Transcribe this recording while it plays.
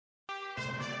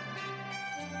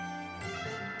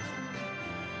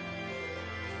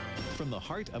From the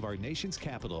heart of our nation's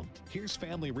capital, here's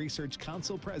Family Research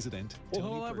Council President Tony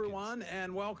Hello, Perkins. everyone,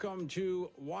 and welcome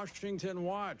to Washington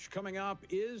Watch. Coming up,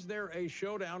 is there a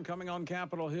showdown coming on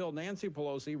Capitol Hill? Nancy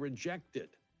Pelosi rejected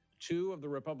two of the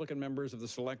Republican members of the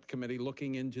Select Committee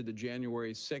looking into the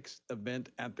January 6th event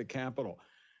at the Capitol.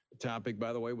 The topic,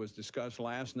 by the way, was discussed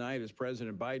last night as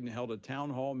President Biden held a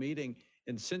town hall meeting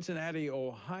in Cincinnati,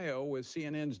 Ohio, with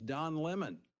CNN's Don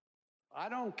Lemon. I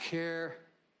don't care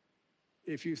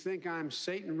if you think I'm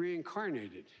Satan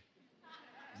reincarnated.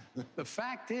 The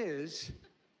fact is,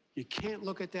 you can't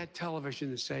look at that television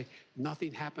and say,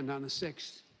 nothing happened on the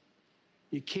 6th.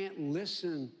 You can't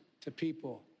listen to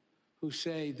people who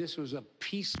say this was a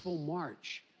peaceful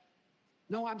march.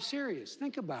 No, I'm serious.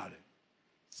 Think about it.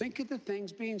 Think of the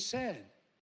things being said.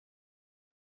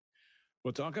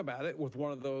 We'll talk about it with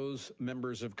one of those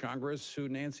members of Congress who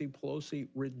Nancy Pelosi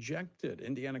rejected,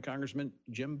 Indiana Congressman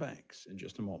Jim Banks, in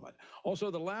just a moment. Also,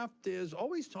 the left is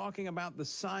always talking about the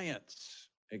science,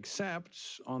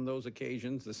 except on those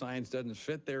occasions the science doesn't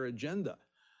fit their agenda.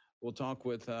 We'll talk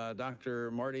with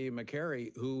Dr. Marty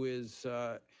Makary, who is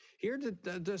here to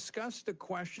discuss the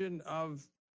question of,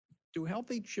 do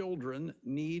healthy children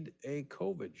need a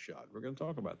COVID shot? We're going to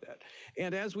talk about that.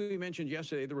 And as we mentioned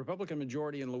yesterday, the Republican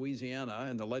majority in Louisiana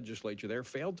and the legislature there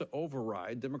failed to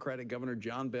override Democratic Governor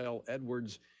John Bel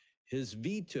Edwards' his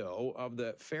veto of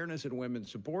the Fairness in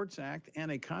Women's Supports Act and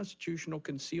a constitutional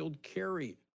concealed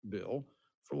carry bill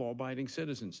for law-abiding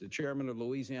citizens. The chairman of the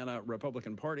Louisiana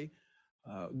Republican Party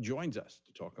joins us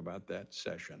to talk about that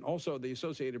session. Also, the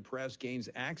Associated Press gains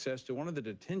access to one of the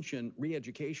detention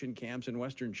re-education camps in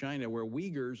Western China where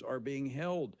Uyghurs are being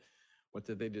held. What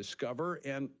did they discover,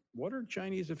 and what are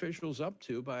Chinese officials up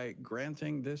to by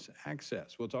granting this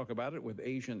access? We'll talk about it with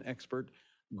Asian expert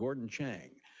Gordon Chang.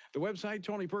 The website,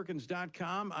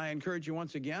 TonyPerkins.com. I encourage you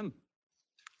once again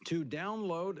to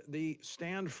download the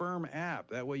Stand Firm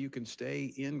app. That way you can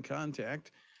stay in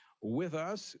contact with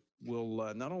us.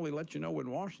 We'll not only let you know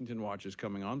when Washington Watch is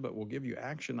coming on, but we'll give you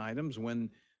action items when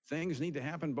things need to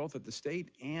happen both at the state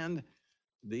and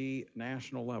the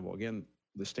national level. Again,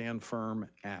 the Stand Firm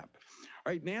app.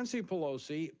 All right, Nancy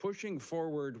Pelosi pushing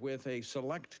forward with a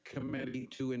select committee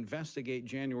to investigate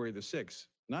January the 6th.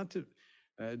 Not to,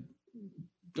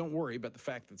 don't worry about the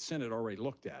fact that the Senate already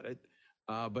looked at it,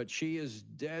 but she is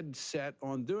dead set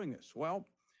on doing this. Well,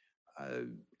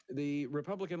 the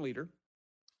Republican leader,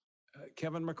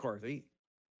 Kevin McCarthy,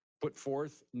 put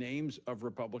forth names of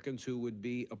Republicans who would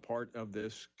be a part of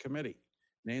this committee.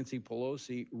 Nancy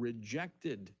Pelosi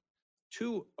rejected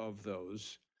two of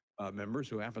those members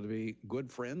who happen to be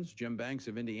good friends, Jim Banks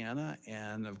of Indiana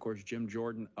and, of course, Jim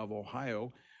Jordan of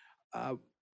Ohio.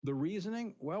 The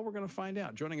reasoning? Well, we're going to find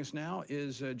out. Joining us now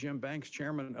is Jim Banks,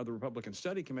 chairman of the Republican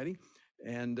Study Committee,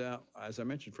 and as I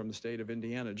mentioned, from the state of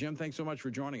Indiana. Jim, thanks so much for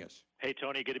joining us. Hey,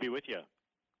 Tony, good to be with you.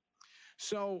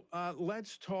 So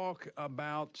let's talk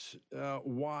about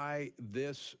why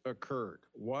this occurred.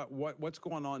 What's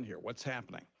going on here? What's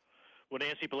happening? Well,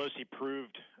 Nancy Pelosi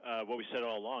proved what we said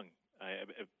all along.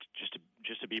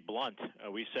 Just to be blunt,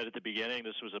 we said at the beginning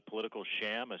this was a political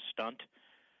sham, a stunt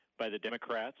by the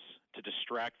Democrats to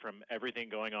distract from everything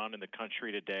going on in the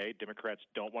country today. Democrats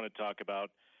don't want to talk about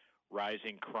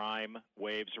rising crime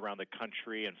waves around the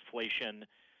country, inflation,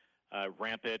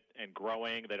 rampant and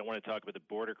growing. They don't want to talk about the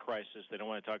border crisis. They don't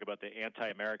want to talk about the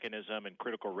anti-Americanism and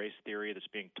critical race theory that's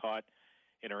being taught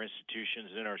in our institutions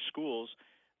and in our schools.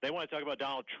 They want to talk about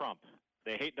Donald Trump.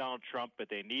 They hate Donald Trump, but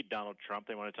they need Donald Trump.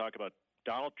 They want to talk about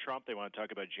Donald Trump. They want to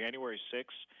talk about January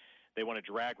 6th. They want to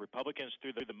drag Republicans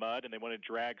through the mud, and they want to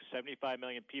drag 75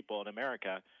 million people in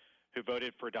America who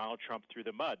voted for Donald Trump through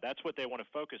the mud. That's what they want to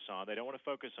focus on. They don't want to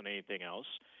focus on anything else.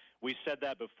 We said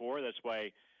that before. That's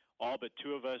why all but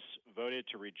two of us voted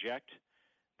to reject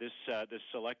this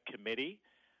select committee.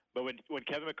 But when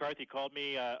Kevin McCarthy called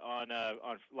me on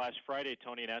last Friday,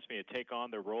 Tony, and asked me to take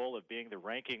on the role of being the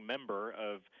ranking member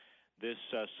of this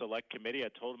select committee, I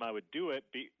told him I would do it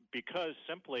because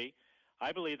simply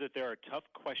I believe that there are tough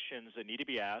questions that need to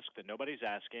be asked that nobody's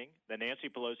asking, that Nancy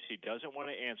Pelosi doesn't want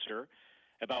to answer,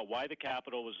 about why the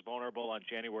Capitol was vulnerable on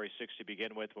January 6th to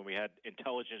begin with, when we had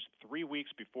intelligence 3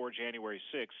 weeks before January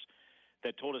 6th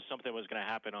that told us something was going to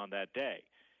happen on that day.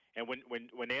 And when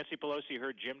Nancy Pelosi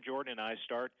heard Jim Jordan and I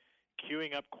start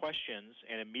queuing up questions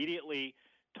and immediately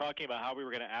talking about how we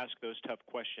were going to ask those tough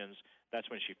questions, that's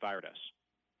when she fired us.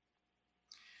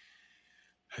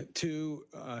 To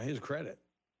his credit,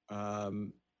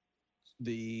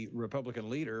 the Republican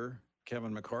leader,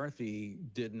 Kevin McCarthy,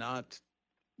 did not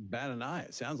bat an eye.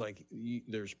 It sounds like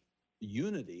there's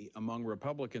unity among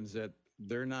Republicans that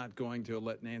they're not going to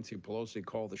let Nancy Pelosi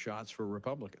call the shots for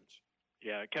Republicans.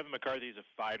 Yeah, Kevin McCarthy is a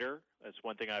fighter. That's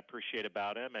one thing I appreciate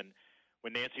about him. And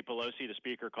when Nancy Pelosi, the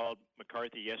Speaker, called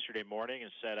McCarthy yesterday morning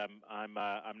and said, "I'm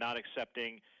not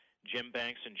accepting Jim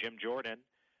Banks and Jim Jordan,"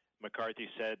 McCarthy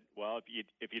said, "Well,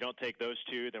 if you don't take those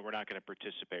two, then we're not going to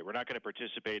participate. We're not going to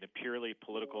participate in a purely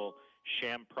political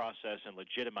sham process and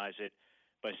legitimize it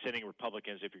by sending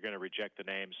Republicans if you're going to reject the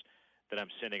names that I'm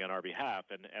sending on our behalf."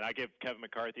 And I give Kevin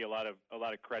McCarthy a lot of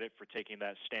credit for taking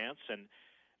that stance and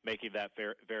making that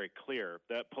very clear.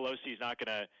 That Pelosi's not going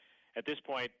to, at this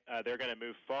point, they're going to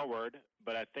move forward.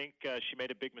 But I think she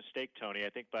made a big mistake, Tony. I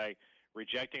think by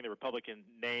rejecting the Republican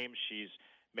name, she's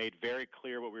made very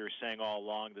clear what we were saying all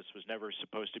along. This was never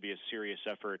supposed to be a serious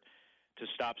effort to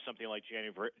stop something like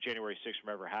January 6th from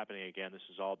ever happening again. This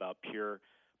is all about pure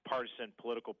partisan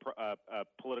political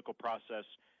process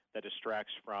that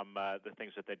distracts from the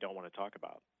things that they don't want to talk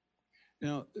about.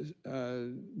 Now,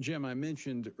 Jim, I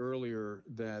mentioned earlier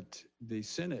that the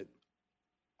Senate,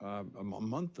 a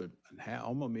month and a half,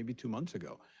 almost maybe 2 months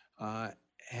ago,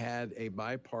 had a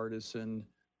bipartisan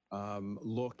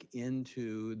look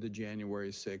into the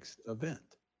January 6th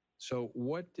event. So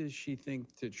what does she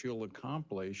think that she'll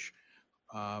accomplish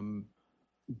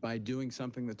by doing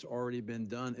something that's already been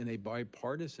done in a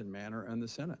bipartisan manner in the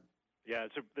Senate? Yeah,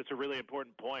 that's a really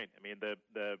important point. I mean,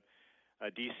 the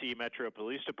D.C. Metro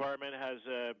Police Department has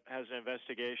an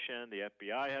investigation. The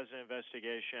FBI has an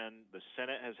investigation. The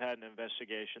Senate has had an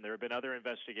investigation. There have been other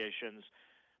investigations,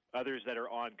 others that are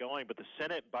ongoing. But the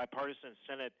bipartisan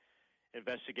Senate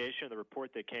investigation, the report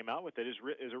they came out with, it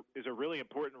is a really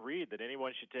important read that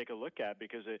anyone should take a look at,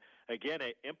 because it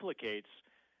implicates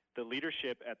the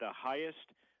leadership at the highest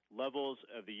levels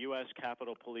of the U.S.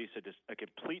 Capitol Police, a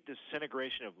complete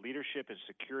disintegration of leadership and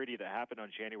security that happened on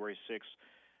January 6th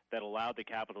that allowed the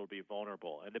Capitol to be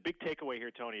vulnerable. And the big takeaway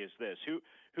here, Tony, is this.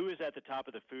 Who is at the top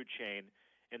of the food chain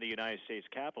in the United States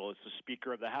Capitol? It's the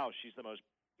Speaker of the House. She's the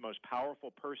most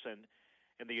powerful person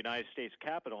in the United States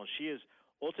Capitol, and she is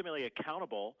ultimately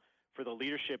accountable for the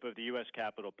leadership of the U.S.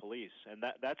 Capitol Police. And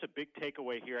that's a big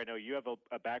takeaway here. I know you have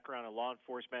a background in law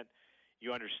enforcement.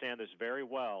 You understand this very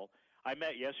well. I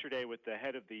met yesterday with the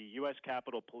head of the U.S.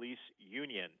 Capitol Police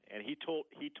Union, and he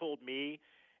told me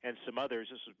and some others,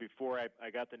 this was before I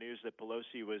got the news that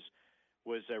Pelosi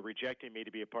was rejecting me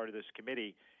to be a part of this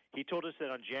committee. He told us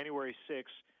that on January 6th,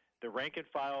 the rank and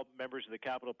file members of the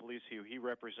Capitol Police who he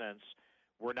represents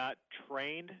were not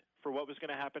trained for what was going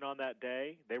to happen on that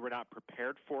day. They were not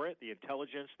prepared for it. The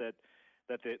intelligence that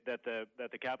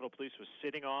the Capitol Police was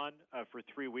sitting on for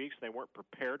 3 weeks, they weren't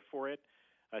prepared for it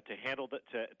to handle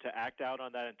to act out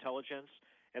on that intelligence,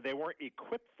 and they weren't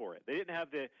equipped for it. They didn't have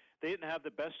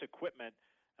the best equipment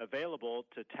available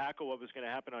to tackle what was going to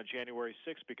happen on January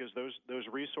 6th because those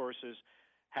resources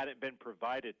hadn't been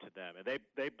provided to them. And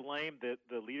they blamed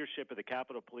the leadership of the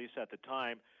Capitol Police at the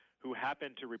time, who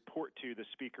happened to report to the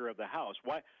Speaker of the House.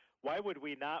 Why would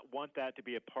we not want that to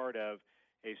be a part of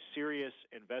a serious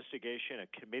investigation,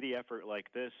 a committee effort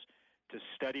like this, to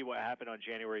study what happened on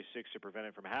January 6th to prevent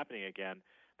it from happening again?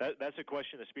 That's a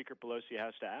question that Speaker Pelosi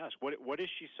has to ask. What is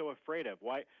she so afraid of?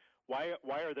 Why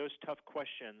are those tough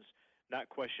questions not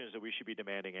questions that we should be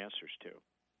demanding answers to?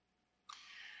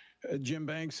 Jim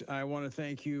Banks, I want to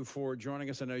thank you for joining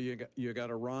us. I know you got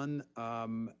to run.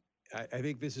 I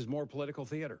think this is more political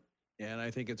theater, and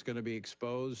I think it's going to be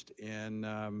exposed. And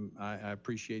I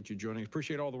appreciate you joining.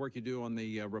 Appreciate all the work you do on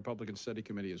the Republican Study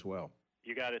Committee as well.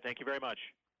 You got it. Thank you very much.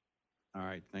 All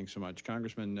right. Thanks so much.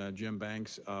 Congressman Jim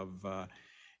Banks of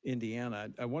Indiana.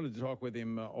 I wanted to talk with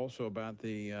him also about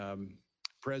the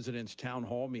president's town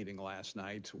hall meeting last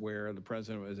night, where the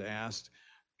president was asked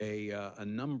a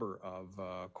number of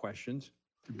questions.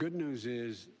 The good news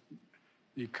is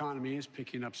the economy is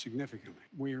picking up significantly.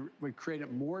 We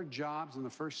created more jobs in the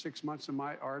first 6 months of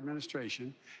our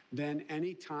administration than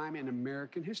any time in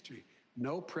American history.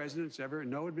 No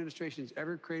administration has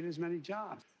ever created as many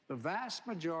jobs. The vast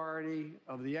majority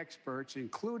of the experts,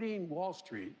 including Wall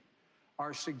Street,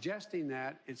 are suggesting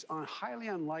that it's highly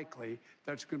unlikely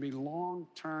that it's going to be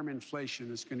long-term inflation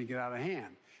that's going to get out of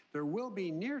hand. There will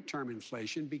be near-term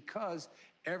inflation because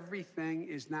everything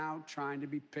is now trying to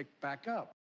be picked back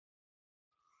up.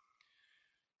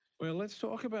 Well, let's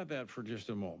talk about that for just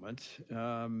a moment.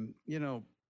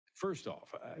 First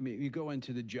off, I mean, you go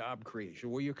into the job creation.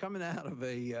 Well, you're coming out of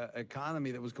a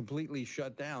economy that was completely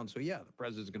shut down. So, yeah, the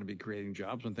president's going to be creating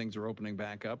jobs when things are opening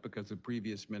back up because the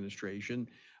previous administration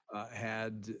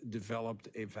had developed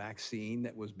a vaccine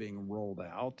that was being rolled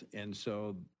out. And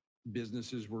so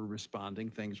businesses were responding,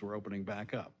 things were opening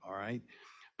back up. All right.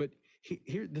 But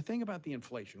here, the thing about the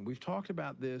inflation, we've talked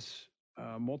about this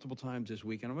multiple times this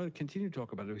week, and I'm going to continue to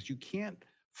talk about it, because you can't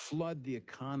flood the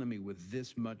economy with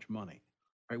this much money.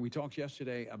 Right, we talked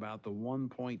yesterday about the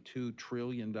 $1.2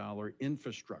 trillion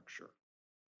infrastructure.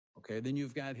 Okay, then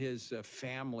you've got his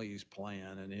families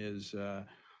plan and his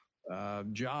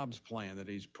jobs plan that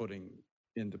he's putting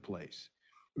into place.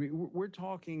 I mean, we're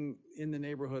talking in the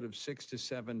neighborhood of $6 to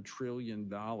 $7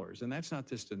 trillion, and that's not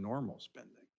just the normal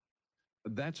spending.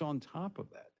 That's on top of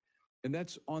that, and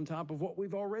that's on top of what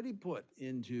we've already put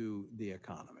into the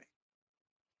economy.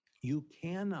 You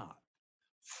cannot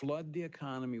flood the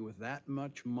economy with that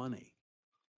much money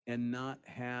and not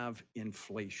have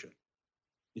inflation.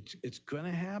 It's going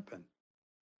to happen.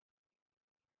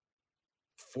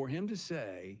 For him to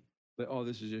say that, oh,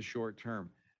 this is just short term,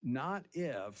 not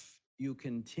if you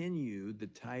continue the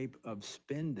type of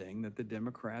spending that the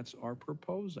Democrats are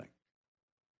proposing.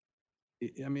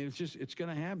 I mean, it's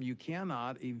going to happen. You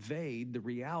cannot evade the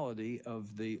reality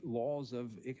of the laws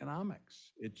of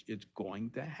economics. It's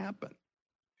going to happen.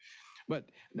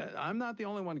 But I'm not the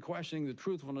only one questioning the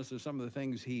truthfulness of some of the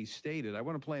things he stated. I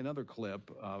want to play another clip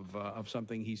of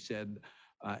something he said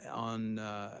at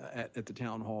the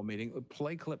town hall meeting.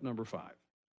 Play clip number 5.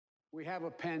 We have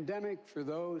a pandemic for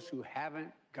those who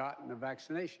haven't gotten a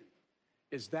vaccination.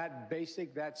 It's that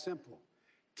basic, that simple.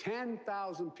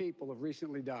 10,000 people have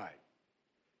recently died.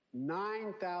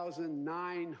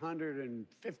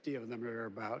 9,950 of them, or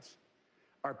thereabouts,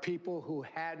 are people who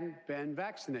hadn't been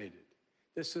vaccinated.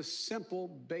 This is a simple,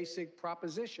 basic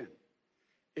proposition.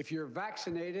 If you're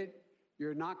vaccinated,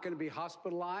 you're not going to be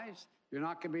hospitalized, you're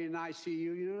not going to be in an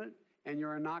ICU unit, and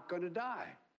you're not going to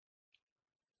die.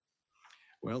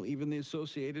 Well, even the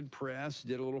Associated Press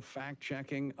did a little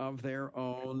fact-checking of their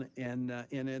own, and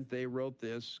in it they wrote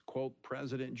this, quote,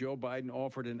 President Joe Biden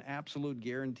offered an absolute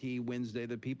guarantee Wednesday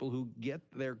that people who get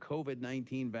their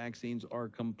COVID-19 vaccines are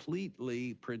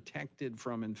completely protected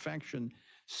from infection,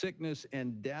 sickness,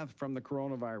 and death from the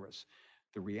coronavirus.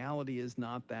 The reality is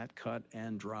not that cut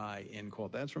and dry, end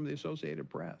quote. That's from the Associated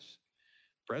Press.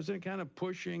 President kind of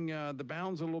pushing the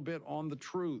bounds a little bit on the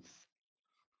truth.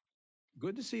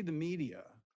 Good to see the media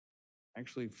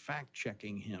actually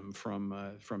fact-checking him from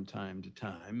time to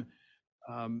time.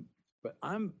 But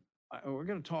we're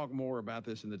going to talk more about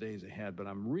this in the days ahead, but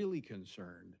I'm really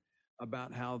concerned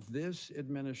about how this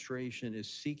administration is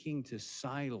seeking to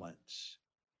silence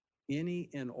any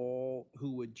and all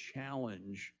who would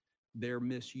challenge their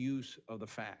misuse of the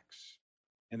facts.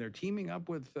 And they're teaming up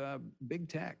with big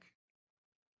tech.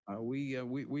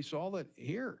 We saw that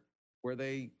here, where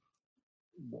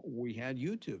we had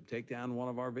YouTube take down one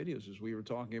of our videos as we were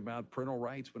talking about parental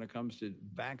rights when it comes to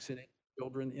vaccinating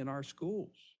children in our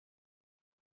schools.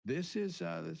 This is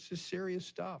serious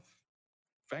stuff.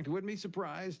 In fact, I wouldn't be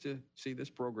surprised to see this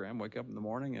program wake up in the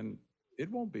morning and it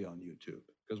won't be on YouTube,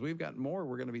 because we've got more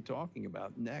we're going to be talking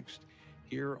about next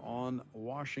here on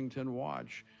Washington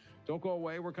Watch. Don't go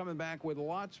away. We're coming back with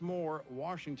lots more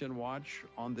Washington Watch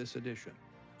on this edition.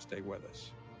 Stay with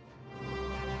us.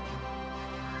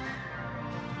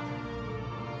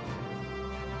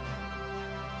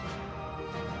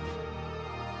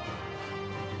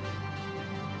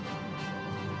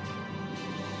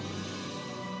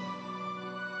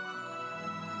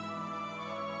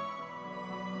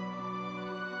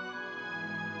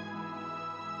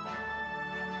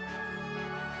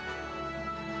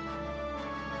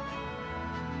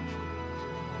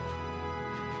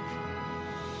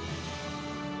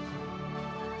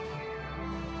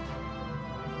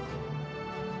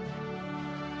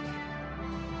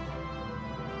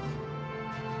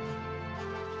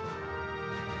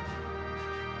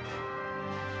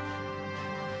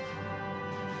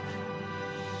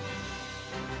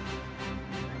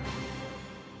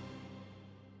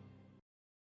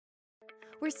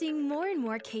 We're seeing more and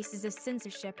more cases of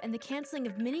censorship and the canceling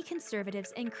of many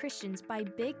conservatives and Christians by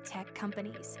big tech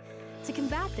companies. To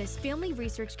combat this, Family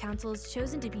Research Council has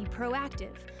chosen to be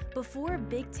proactive before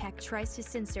big tech tries to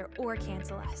censor or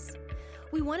cancel us.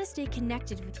 We want to stay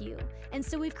connected with you, and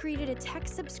so we've created a tech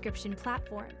subscription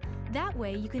platform. That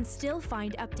way, you can still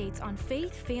find updates on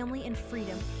faith, family, and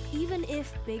freedom, even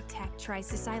if big tech tries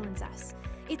to silence us.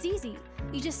 It's easy.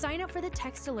 You just sign up for the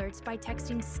text alerts by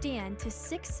texting STAN to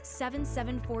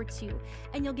 67742,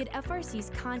 and you'll get FRC's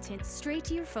content straight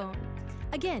to your phone.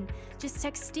 Again, just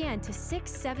text STAN to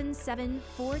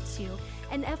 67742,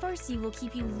 and FRC will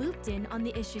keep you looped in on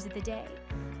the issues of the day.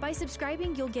 By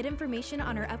subscribing, you'll get information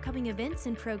on our upcoming events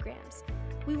and programs.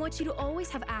 We want you to always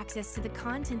have access to the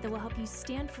content that will help you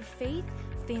stand for faith,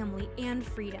 family, and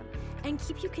freedom, and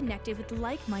keep you connected with the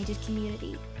like-minded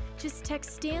community. Just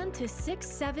text STAN to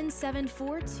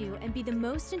 67742 and be the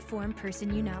most informed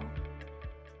person you know.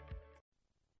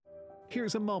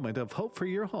 Here's a moment of hope for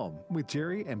your home with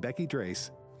Jerry and Becky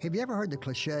Drace. Have you ever heard the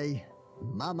cliche,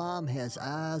 my mom has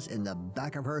eyes in the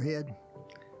back of her head?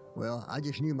 Well, I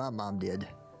just knew my mom did.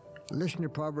 Listen to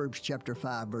Proverbs chapter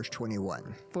 5, verse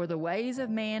 21. For the ways of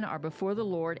man are before the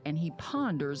Lord, and he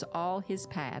ponders all his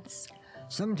paths.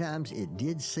 Sometimes it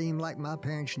did seem like my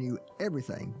parents knew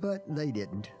everything, but they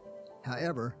didn't.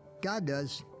 However, God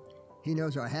does. He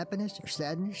knows our happiness, our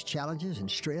sadness, challenges,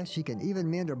 and stress. He can even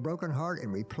mend a broken heart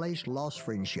and replace lost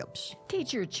friendships.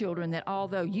 Teach your children that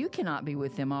although you cannot be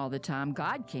with them all the time,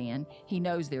 God can. He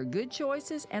knows their good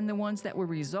choices and the ones that will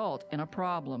result in a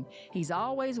problem. He's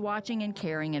always watching and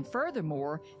caring, and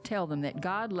furthermore, tell them that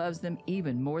God loves them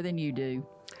even more than you do.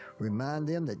 Remind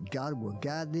them that God will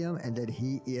guide them and that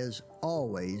He is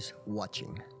always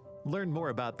watching. Learn more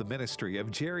about the ministry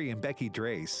of Jerry and Becky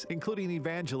Drace, including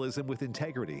evangelism with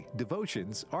integrity,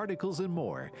 devotions, articles, and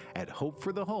more at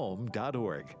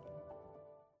hopeforthehome.org.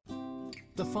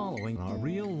 The following are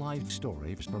real-life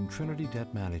stories from Trinity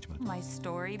Debt Management. My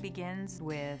story begins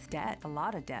with debt, a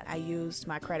lot of debt. I used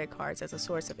my credit cards as a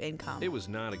source of income. It was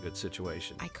not a good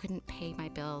situation. I couldn't pay my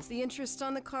bills. The interest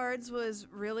on the cards was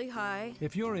really high.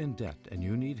 If you're in debt and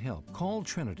you need help, call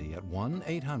Trinity at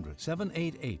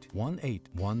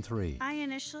 1-800-788-1813. I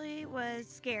initially was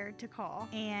scared to call,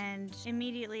 and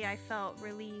immediately I felt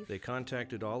relief. They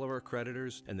contacted all of our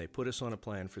creditors, and they put us on a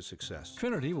plan for success.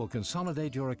 Trinity will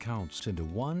consolidate your accounts into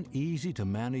one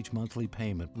easy-to-manage monthly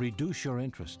payment, reduce your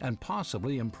interest, and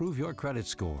possibly improve your credit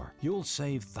score. You'll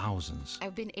save thousands.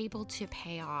 I've been able to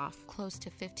pay off close to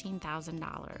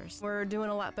 $15,000. We're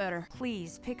doing a lot better.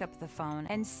 Please pick up the phone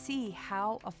and see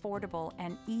how affordable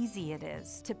and easy it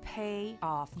is to pay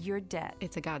off your debt.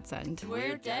 It's a godsend.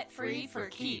 We're debt-free for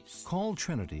keeps. Call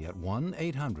Trinity at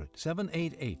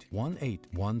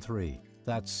 1-800-788-1813.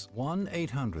 That's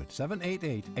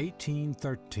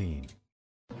 1-800-788-1813.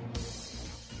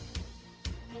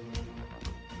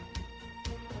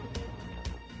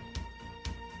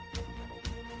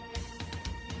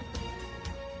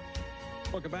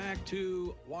 Welcome back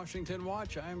to Washington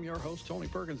Watch. I'm your host, Tony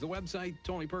Perkins. The website,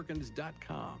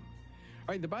 tonyperkins.com. All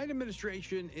right, the Biden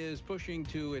administration is pushing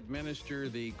to administer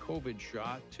the COVID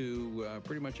shot to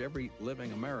pretty much every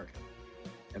living American.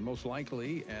 And most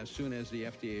likely, as soon as the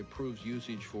FDA approves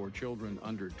usage for children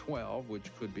under 12,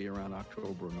 which could be around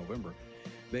October or November,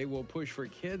 they will push for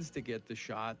kids to get the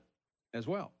shot as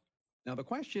well. Now, the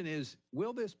question is,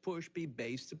 will this push be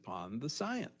based upon the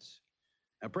science?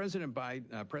 Now, President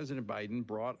Biden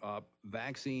brought up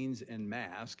vaccines and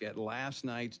masks at last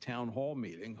night's town hall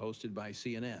meeting hosted by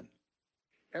CNN.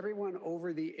 Everyone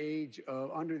under the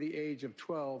age of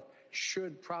 12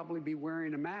 should probably be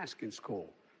wearing a mask in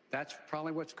school. That's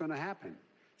probably what's going to happen.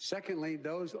 Secondly,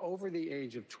 those over the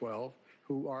age of 12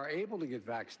 who are able to get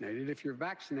vaccinated, if you're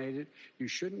vaccinated, you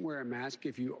shouldn't wear a mask.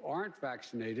 If you aren't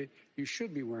vaccinated, you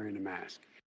should be wearing a mask.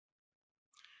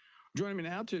 Joining me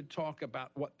now to talk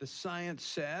about what the science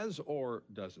says or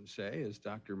doesn't say is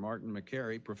Dr. Martin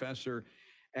Makary, professor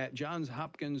at Johns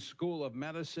Hopkins School of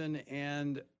Medicine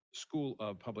and School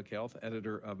of Public Health,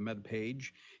 editor of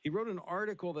MedPage. He wrote an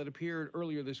article that appeared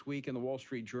earlier this week in the Wall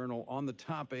Street Journal on the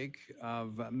topic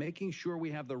of making sure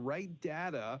we have the right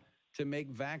data to make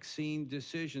vaccine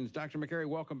decisions. Dr. Makary,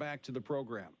 welcome back to the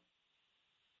program.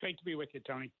 Great to be with you,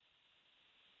 Tony.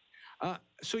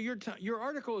 So your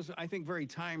article is, I think, very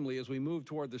timely as we move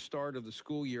toward the start of the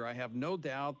school year. I have no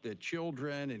doubt that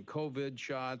children and COVID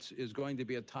shots is going to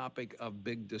be a topic of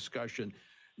big discussion.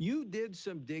 You did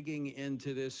some digging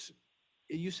into this.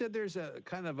 You said there's a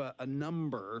kind of a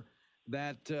number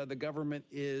that the government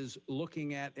is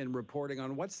looking at and reporting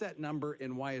on. What's that number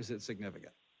and why is it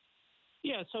significant?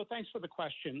 Yeah, so thanks for the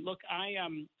question. Look, I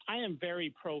am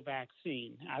very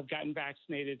pro-vaccine. I've gotten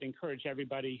vaccinated, encourage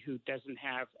everybody who doesn't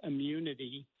have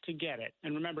immunity to get it.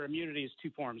 And remember, immunity is two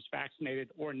forms,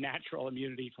 vaccinated or natural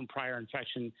immunity from prior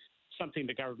infection, something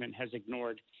the government has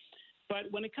ignored. But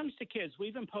when it comes to kids,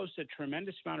 we've imposed a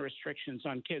tremendous amount of restrictions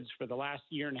on kids for the last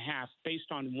year and a half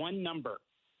based on one number,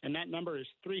 and that number is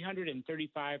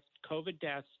 335 COVID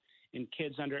deaths in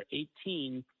kids under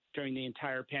 18 during the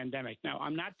entire pandemic. Now,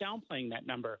 I'm not downplaying that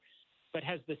number, but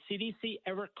has the CDC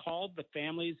ever called the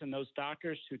families and those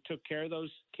doctors who took care of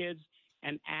those kids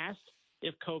and asked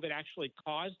if COVID actually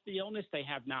caused the illness? They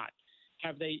have not.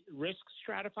 Have they risk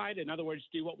stratified? In other words,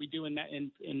 do what we do in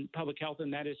public health,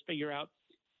 and that is figure out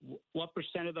what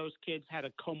 % of those kids had a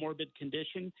comorbid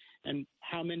condition and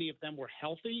how many of them were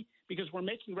healthy? Because we're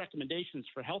making recommendations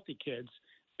for healthy kids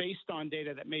based on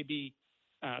data that may be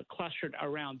clustered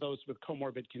around those with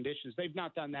comorbid conditions. They've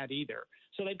not done that either.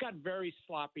 So they've got very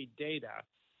sloppy data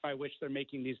by which they're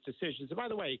making these decisions. And by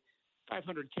the way,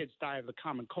 2,500 kids die of the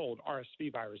common cold,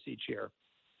 RSV virus, each year.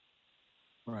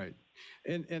 Right.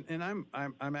 And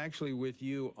I'm actually with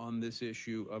you on this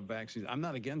issue of vaccines. I'm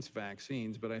not against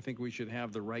vaccines, but I think we should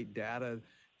have the right data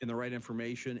and the right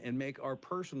information and make our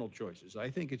personal choices. I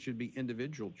think it should be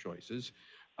individual choices.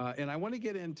 And I want to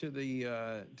get into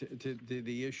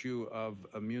the issue of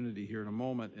immunity here in a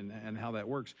moment and how that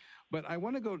works. But I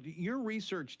want to go, your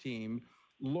research team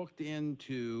looked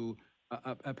into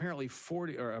apparently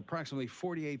approximately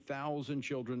 48,000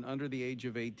 children under the age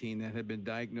of 18 that had been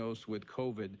diagnosed with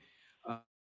COVID.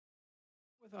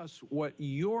 With us, what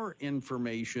your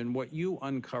information, what you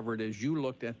uncovered as you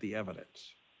looked at the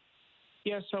evidence.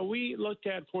 Yeah, so we looked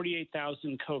at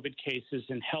 48,000 COVID cases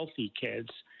in healthy kids,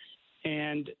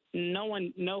 and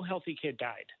no healthy kid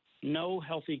died. No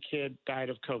healthy kid died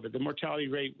of COVID. The mortality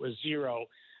rate was 0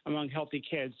 among healthy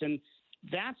kids. And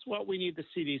that's what we need the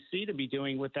CDC to be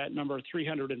doing with that number of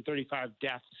 335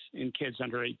 deaths in kids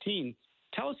under 18.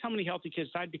 Tell us how many healthy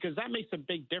kids died, because that makes a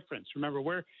big difference. Remember,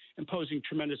 we're imposing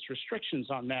tremendous restrictions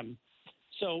on them.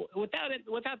 So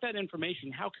without that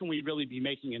information, how can we really be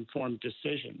making informed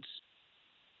decisions?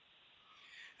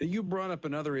 You brought up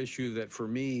another issue that, for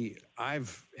me,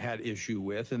 I've had issue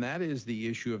with, and that is the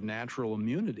issue of natural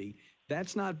immunity.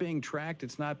 That's not being tracked.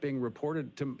 It's not being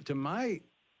reported.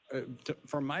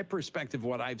 From my perspective,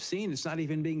 what I've seen, it's not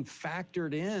even being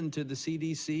factored into the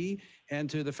CDC and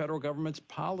to the federal government's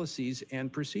policies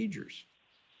and procedures.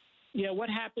 Yeah, what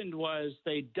happened was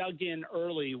they dug in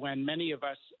early when many of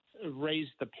us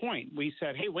raised the point. We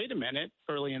said, hey, wait a minute,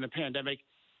 early in the pandemic,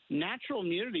 natural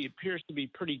immunity appears to be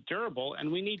pretty durable,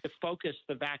 and we need to focus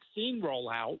the vaccine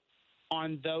rollout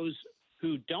on those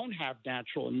who don't have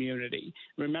natural immunity.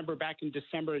 Remember, back in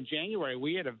December and January,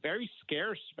 we had a very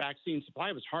scarce vaccine supply.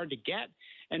 It was hard to get.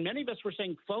 And many of us were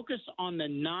saying, focus on the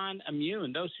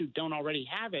non-immune, those who don't already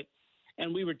have it.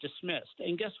 And we were dismissed.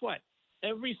 And guess what?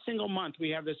 Every single month we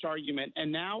have this argument.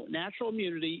 And now natural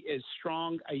immunity is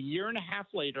strong a year and a half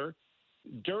later,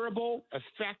 durable,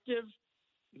 effective,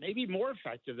 maybe more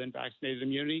effective than vaccinated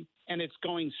immunity, and it's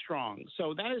going strong.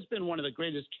 So that has been one of the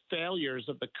greatest failures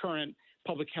of the current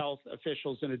public health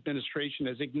officials and administration,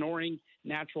 is ignoring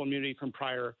natural immunity from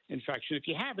prior infection. If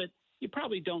you have it, you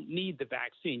probably don't need the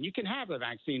vaccine. You can have the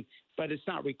vaccine, but it's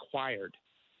not required.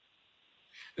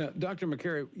 Now, Dr.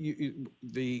 Makary,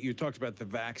 you talked about the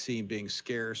vaccine being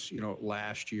scarce,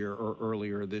 last year or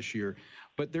earlier this year,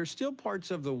 but there's still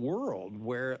parts of the world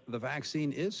where the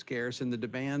vaccine is scarce and the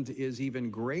demand is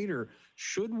even greater.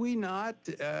 Should we not,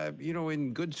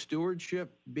 in good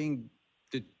stewardship, being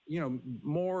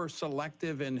more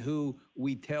selective in who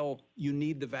we tell you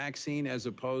need the vaccine as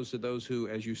opposed to those who,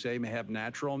 as you say, may have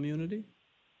natural immunity?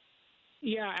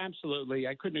 Yeah, absolutely.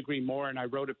 I couldn't agree more. And I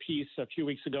wrote a piece a few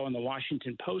weeks ago in the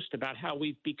Washington Post about how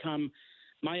we've become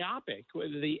myopic.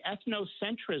 The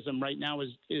ethnocentrism right now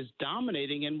is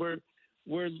dominating, and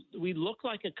we look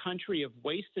like a country of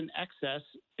waste and excess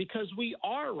because we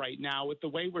are right now with the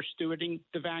way we're stewarding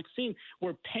the vaccine.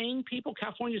 We're paying people.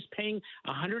 California's paying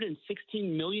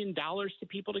 $116 million to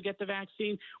people to get the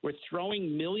vaccine. We're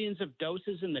throwing millions of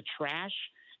doses in the trash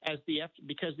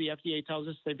because the FDA tells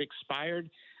us they've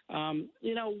expired.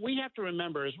 We have to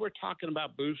remember, as we're talking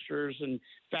about boosters and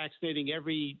vaccinating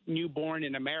every newborn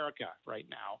in America right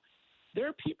now, there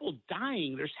are people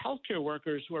dying. There's healthcare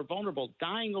workers who are vulnerable,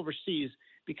 dying overseas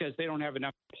because they don't have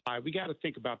enough supply. We got to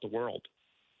think about the world.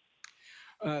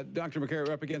 Dr. Makary,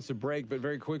 we're up against a break, but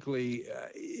very quickly,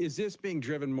 is this being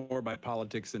driven more by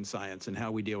politics than science and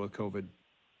how we deal with COVID?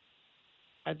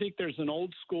 I think there's an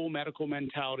old school medical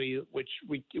mentality, which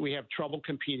we have trouble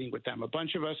competing with them. A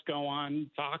bunch of us go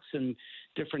on Fox and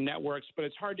different networks, but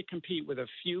it's hard to compete with a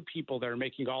few people that are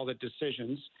making all the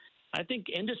decisions. I think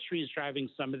industry is driving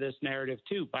some of this narrative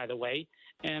too, by the way,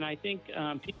 and I think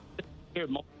people hear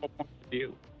multiple points of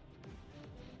view.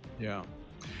 Yeah.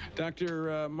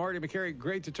 Dr. Marty Makary,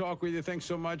 great to talk with you. Thanks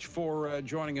so much for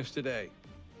joining us today.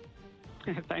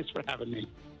 Thanks for having me.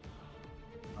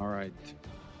 All right.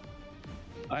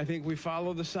 I think we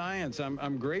follow the science.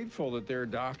 I'm grateful that there are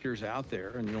doctors out there,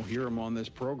 and you'll hear them on this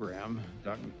program.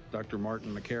 Dr.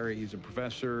 Martin Makary, he's a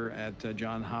professor at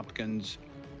Johns Hopkins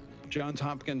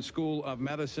School of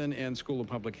Medicine and School of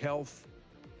Public Health.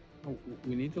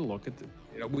 We need to look at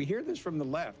we hear this from the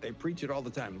left. They preach it all the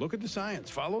time. Look at the science.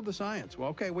 Follow the science. Well,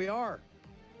 okay, we are.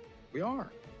 All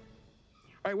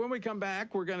right, when we come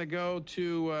back, we're going to go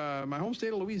to my home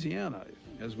state of Louisiana.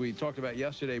 As we talked about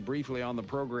yesterday briefly on the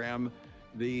program,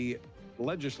 the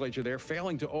legislature there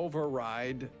failing to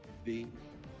override the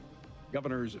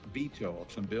governor's veto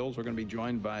of some bills. We're going to be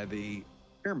joined by the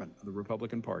chairman of the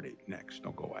Republican Party next.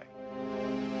 Don't go away.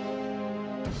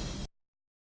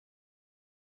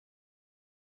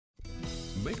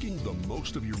 making the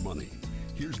most of your money.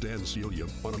 Here's Dan Celia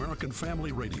on American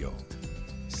Family Radio.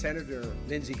 Senator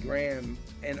Lindsey Graham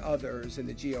and others in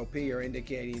the GOP are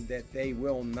indicating that they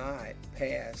will not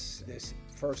pass this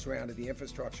first round of the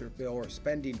infrastructure bill or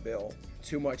spending bill.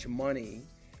 Too much money,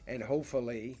 and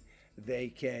hopefully they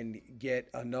can get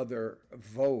another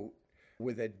vote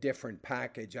with a different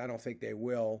package. I don't think they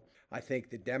will. I think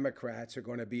the Democrats are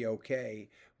going to be okay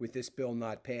with this bill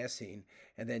not passing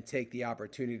and then take the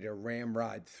opportunity to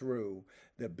ramrod through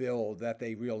the bill that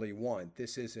they really want.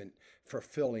 This isn't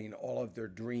fulfilling all of their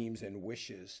dreams and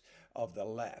wishes of the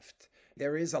left.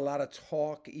 There is a lot of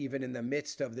talk, even in the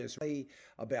midst of this,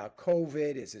 about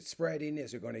COVID. Is it spreading?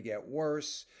 Is it going to get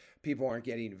worse? People aren't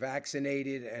getting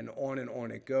vaccinated, and on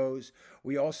it goes.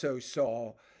 We also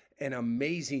saw an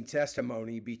amazing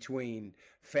testimony between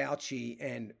Fauci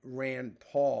and Rand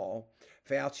Paul.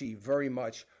 Fauci very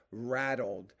much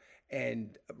rattled,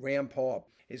 and Rand Paul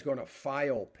is going to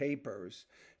file papers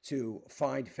to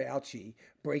find Fauci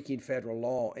breaking federal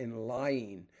law and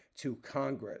lying to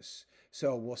Congress.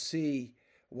 So we'll see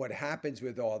what happens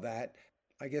with all that.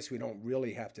 I guess we don't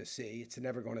really have to see. It's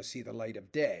never going to see the light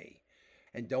of day.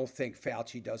 And don't think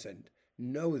Fauci doesn't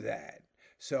know that.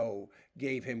 So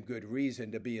gave him good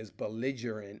reason to be as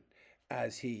belligerent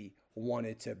as he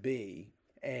wanted to be.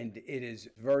 And it is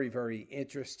very, very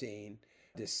interesting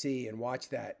to see and watch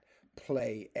that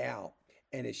play out.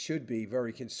 And it should be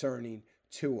very concerning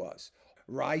to us.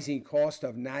 Rising cost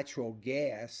of natural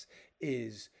gas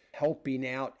is helping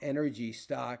out energy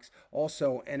stocks.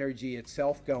 Also, energy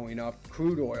itself going up.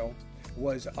 Crude oil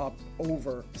was up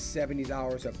over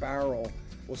 $70 a barrel.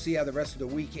 We'll see how the rest of the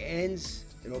week ends.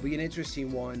 It'll be an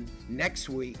interesting one next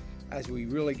week as we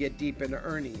really get deep into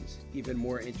earnings, even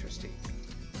more interesting.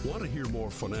 Want to hear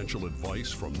more financial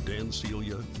advice from Dan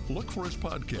Celia? Look for his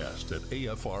podcast at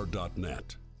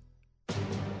afr.net.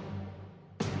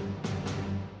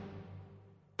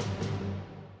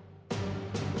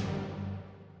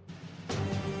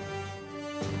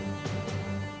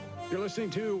 You're listening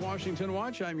to Washington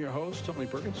Watch. I'm your host, Tony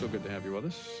Perkins. So good to have you with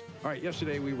us. All right,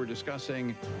 yesterday we were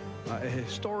discussing a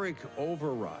historic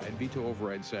veto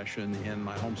override session in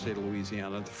my home state of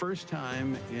Louisiana. The first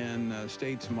time in the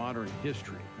state's modern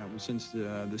history. That was since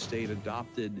the state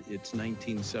adopted its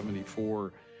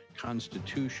 1974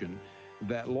 Constitution,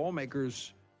 that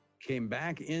lawmakers came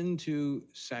back into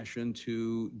session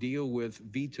to deal with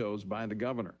vetoes by the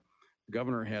governor. The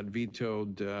governor had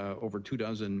vetoed over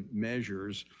 24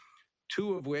 measures,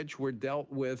 2 of which were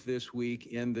dealt with this week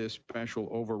in this special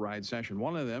override session.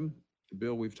 One of them, the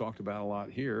bill we've talked about a lot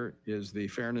here, is the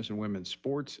Fairness in Women's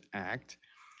Sports Act,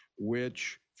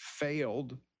 which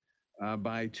failed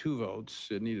by 2 votes.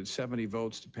 It needed 70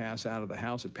 votes to pass out of the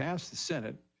House. It passed the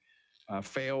Senate,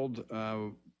 failed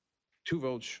 2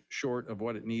 votes short of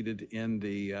what it needed in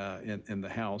the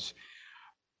House.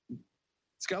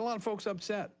 It's got a lot of folks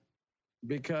upset,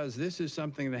 because this is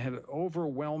something that had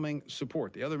overwhelming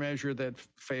support. The other measure that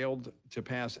failed to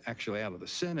pass actually out of the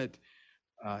Senate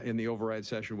in the override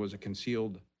session was a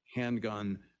concealed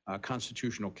handgun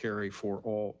constitutional carry for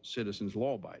all citizens,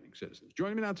 law-abiding citizens.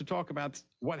 Joining me now to talk about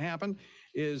what happened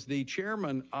is the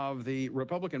chairman of the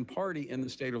Republican Party in the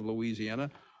state of Louisiana,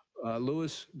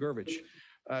 Louis Gervich.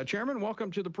 Chairman,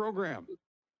 welcome to the program.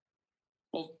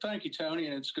 Well, thank you, Tony,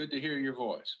 and it's good to hear your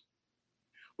voice.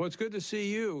 Well, it's good to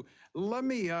see you. Let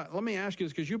me ask you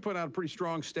this, because you put out a pretty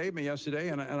strong statement yesterday,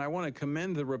 and I want to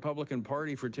commend the Republican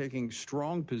Party for taking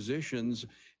strong positions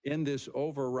in this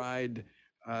override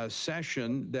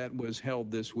session that was held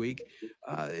this week.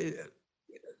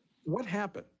 What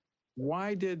happened?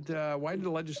 Why did the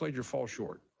legislature fall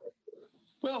short?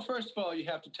 Well, first of all, you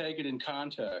have to take it in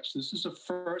context. This is the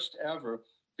first ever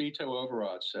veto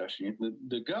override session.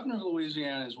 The governor of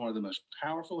Louisiana is one of the most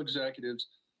powerful executives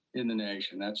in the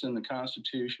nation. That's in the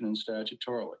Constitution and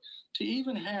statutorily. To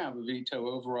even have a veto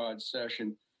override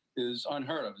session is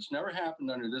unheard of. It's never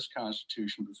happened under this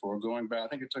Constitution before, going back, I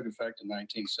think it took effect in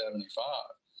 1975.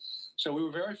 So we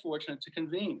were very fortunate to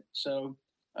convene. So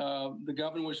the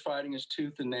governor was fighting his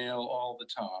tooth and nail all the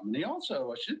time. And he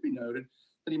also, it should be noted,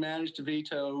 that he managed to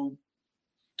veto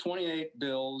 28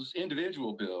 bills,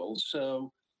 individual bills.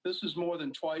 So this is more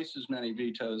than twice as many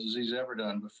vetoes as he's ever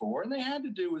done before. And they had to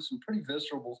do with some pretty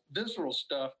visceral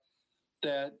stuff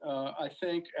that I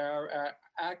think our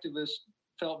activists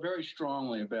felt very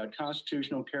strongly about.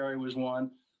 Constitutional carry was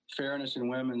one. Fairness in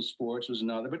women's sports was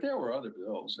another. But there were other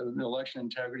bills, the election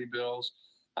integrity bills.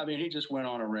 I mean, he just went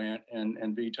on a rant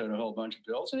and vetoed a whole bunch of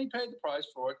bills. And he paid the price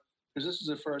for it, because this is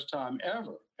the first time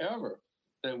ever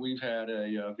that we've had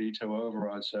a veto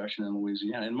override session in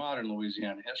Louisiana, in modern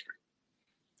Louisiana history.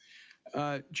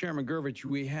 Chairman Gervich,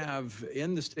 we have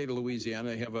in the state of Louisiana,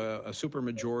 they have a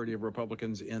supermajority of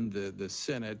Republicans in the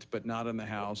Senate, but not in the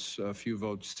House. A few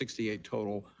votes, 68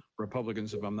 total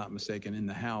Republicans, if I'm not mistaken, in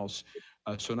the House.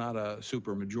 So not a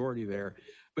supermajority there.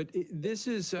 But this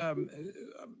is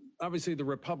obviously the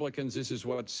Republicans. This is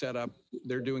what's set up.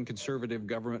 They're doing conservative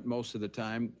government most of the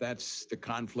time. That's the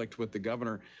conflict with the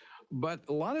governor. But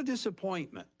a lot of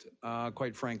disappointment,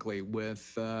 quite frankly,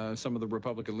 with some of the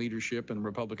Republican leadership and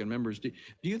Republican members. Do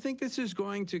you think this is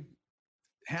going to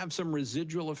have some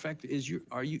residual effect?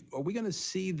 Are we going to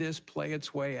see this play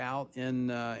its way out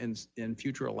in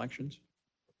future elections?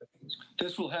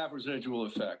 This will have residual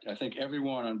effect. I think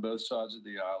everyone on both sides of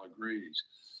the aisle agrees.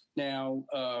 Now,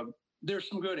 there's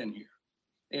some good in here.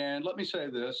 And let me say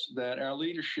this, that our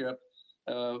leadership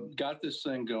got this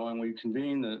thing going. We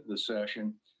convened the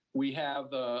session. We have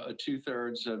a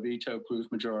 2/3 veto-proof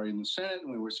majority in the Senate,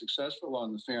 and we were successful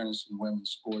on the Fairness in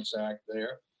Women's Sports Act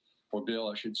there, or bill,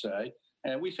 I should say.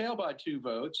 And we failed by 2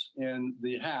 votes in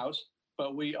the House,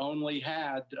 but we only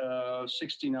had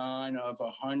 69 of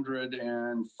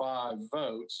 105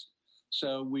 votes.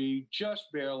 So we just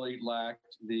barely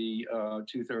lacked the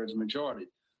 2/3 majority.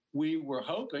 We were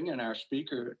hoping, and our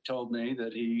speaker told me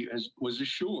that he was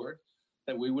assured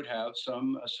that we would have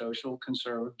some social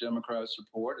conservative Democrat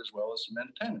support as well as some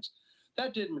independents.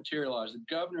 That didn't materialize. The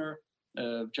governor,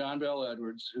 John Bel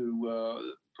Edwards,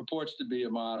 who purports to be a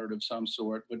moderate of some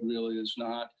sort, but really is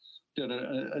not, did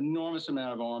an enormous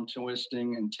amount of arm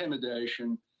twisting,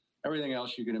 intimidation, everything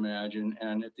else you can imagine.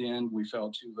 And at the end, we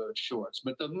fell 2 votes short.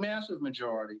 But the massive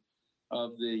majority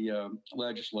of the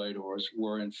legislators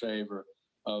were in favor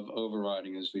of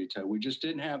overriding his veto. We just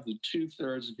didn't have the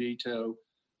 2/3 veto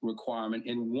requirement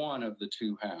in one of the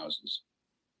 2 houses.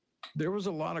 There was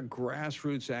a lot of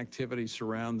grassroots activity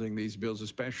surrounding these bills,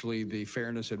 especially the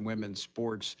fairness in women's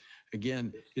sports.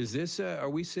 Again, is this,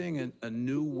 are we seeing a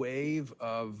new wave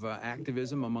of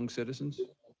activism among citizens?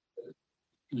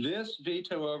 This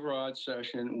veto override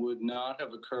session would not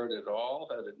have occurred at all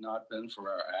had it not been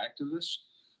for our activists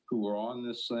who were on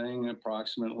this thing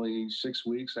approximately 6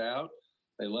 weeks out.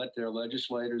 They let their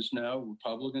legislators know,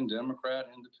 Republican, Democrat,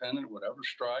 Independent, whatever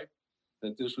stripe,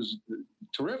 that this was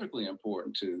terrifically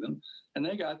important to them. And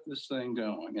they got this thing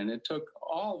going. And it took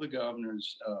all the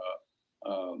governor's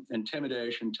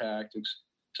intimidation tactics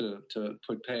to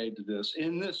put paid to this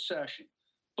in this session.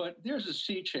 But there's a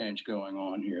sea change going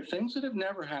on here. Things that have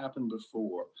never happened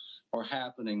before are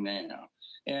happening now.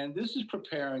 And this is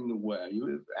preparing the way.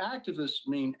 Activists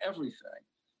mean everything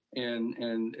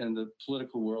in the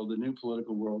political world, the new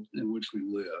political world in which we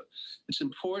live. It's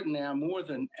important now more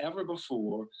than ever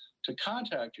before to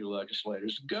contact your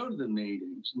legislators, go to the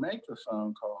meetings, make the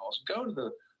phone calls, go to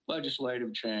the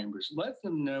legislative chambers, let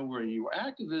them know where you are.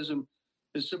 Activism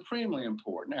is supremely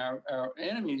important. Our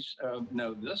enemies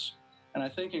know this, and I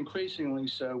think increasingly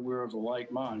so we're of a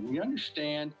like mind. We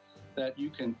understand that you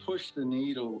can push the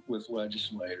needle with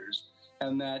legislators,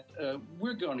 and that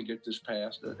we're going to get this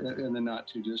passed in the not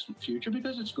too distant future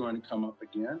because it's going to come up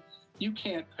again. You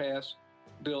can't pass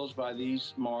bills by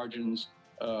these margins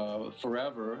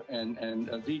forever, and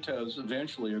vetoes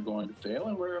eventually are going to fail,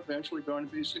 and we're eventually going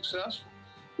to be successful.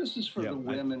 This is for the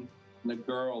women and the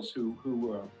girls who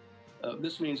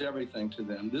this means everything to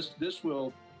them. This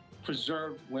will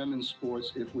preserve women's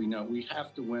sports if we know. We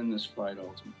have to win this fight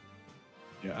ultimately.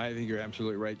 Yeah, I think you're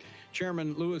absolutely right.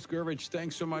 Chairman Louis Gervich,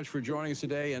 thanks so much for joining us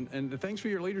today, and thanks for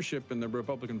your leadership in the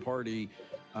Republican Party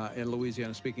in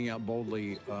Louisiana, speaking out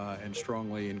boldly and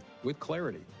strongly and with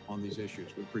clarity on these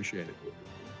issues. We appreciate it.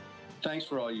 Thanks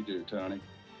for all you do, Tony.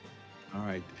 All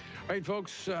right. All right,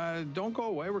 folks, don't go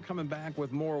away. We're coming back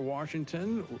with more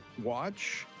Washington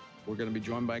Watch. We're going to be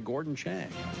joined by Gordon Chang.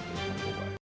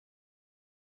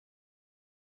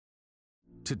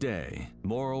 Today,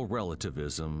 moral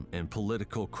relativism and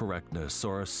political correctness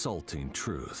are assaulting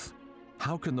truth.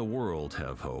 How can the world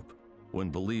have hope when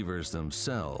believers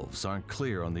themselves aren't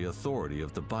clear on the authority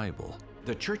of the Bible?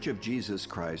 The Church of Jesus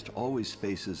Christ always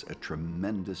faces a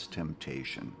tremendous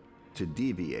temptation to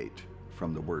deviate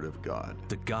from the Word of God.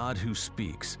 The God who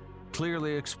speaks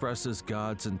clearly expresses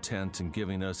God's intent in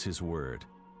giving us His Word,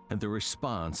 and the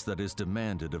response that is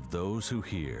demanded of those who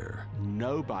hear.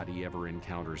 Nobody ever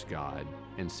encounters God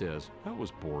and says, that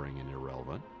was boring and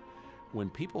irrelevant. When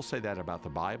people say that about the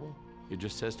Bible, it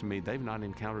just says to me they've not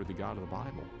encountered the God of the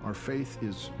Bible. Our faith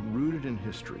is rooted in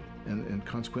history, and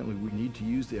consequently we need to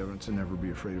use the evidence and never be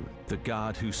afraid of it. The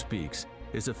God Who Speaks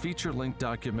is a feature-length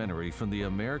documentary from the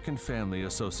American Family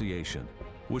Association,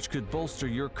 which could bolster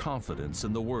your confidence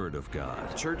in the Word of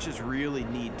God. Churches really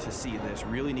need to see this,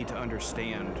 really need to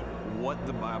understand what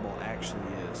the Bible actually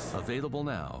is. Available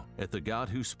now at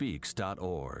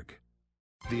thegodwhospeaks.org.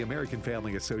 The American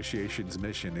Family Association's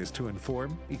mission is to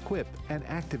inform, equip, and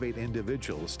activate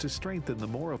individuals to strengthen the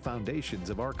moral foundations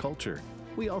of our culture.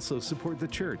 We also support the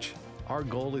church. Our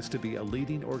goal is to be a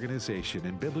leading organization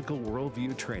in biblical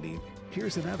worldview training.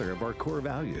 Here's another of our core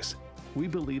values. We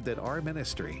believe that our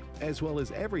ministry, as well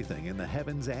as everything in the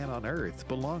heavens and on earth,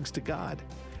 belongs to God,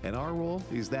 and our role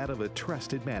is that of a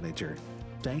trusted manager.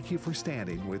 Thank you for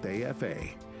standing with AFA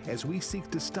as we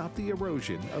seek to stop the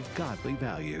erosion of godly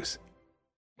values.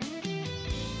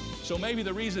 So maybe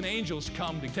the reason angels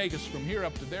come to take us from here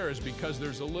up to there is because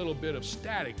there's a little bit of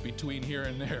static between here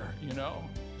and there, you know?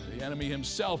 The enemy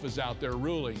himself is out there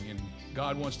ruling, and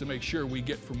God wants to make sure we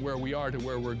get from where we are to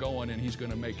where we're going, and he's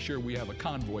going to make sure we have a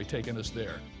convoy taking us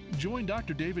there. Join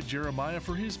Dr. David Jeremiah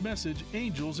for his message,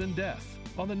 Angels and Death,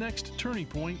 on the next Turning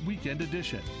Point Weekend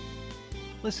Edition.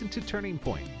 Listen to Turning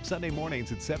Point, Sunday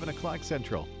mornings at 7 o'clock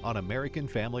Central on American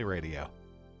Family Radio.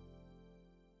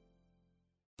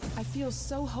 I feel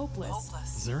so hopeless.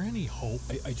 Is there any hope?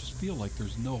 I just feel like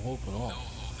there's no hope at all.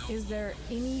 Is there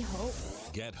any hope?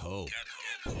 Get hope.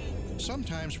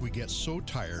 Sometimes we get so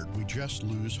tired we just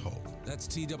lose hope. That's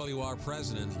TWR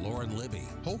President Lauren Libby.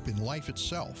 Hope in life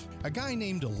itself. A guy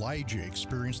named Elijah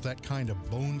experienced that kind of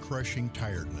bone-crushing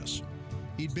tiredness.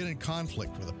 He'd been in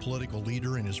conflict with a political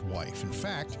leader and his wife. In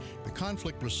fact, the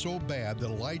conflict was so bad that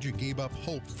Elijah gave up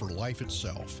hope for life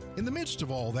itself. In the midst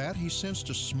of all that, he sensed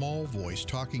a small voice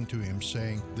talking to him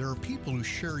saying, "There are people who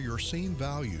share your same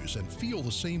values and feel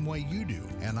the same way you do,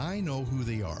 and I know who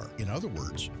they are." In other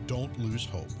words, don't lose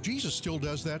hope. Jesus still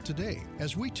does that today.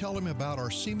 As we tell him about our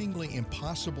seemingly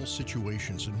impossible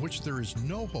situations in which there is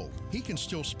no hope, he can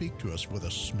still speak to us with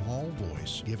a small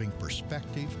voice, giving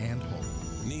perspective and hope.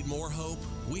 Need more hope?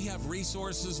 We have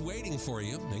resources waiting for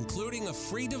you, including a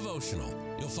free devotional.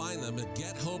 You'll find them at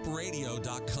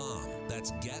gethoperadio.com.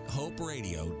 That's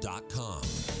gethoperadio.com.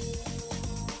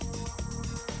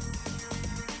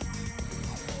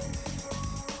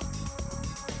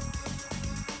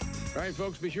 All right,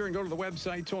 folks, be sure and go to the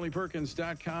website,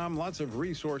 TonyPerkins.com. Lots of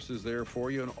resources there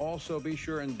for you. And also be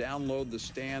sure and download the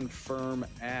Stand Firm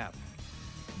app.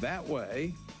 That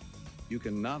way, you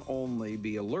can not only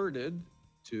be alerted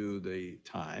to the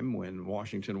time when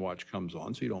Washington Watch comes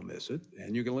on, so you don't miss it,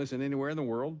 and you can listen anywhere in the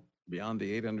world beyond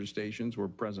the 800 stations we're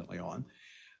presently on.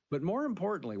 But more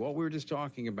importantly, what we were just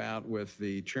talking about with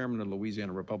the chairman of the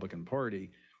Louisiana Republican Party,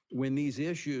 when these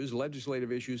issues,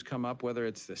 legislative issues, come up, whether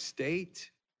it's the state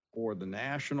or the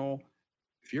national,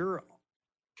 if you're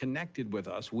connected with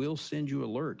us, we'll send you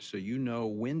alerts so you know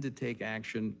when to take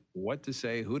action, what to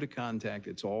say, who to contact.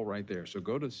 It's all right there. So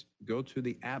go to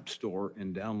the App Store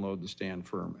and download the Stand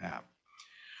Firm app.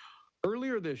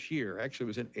 Earlier this year, actually it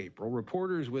was in April,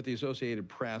 reporters with the Associated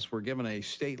Press were given a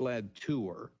state-led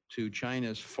tour to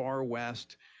China's far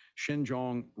west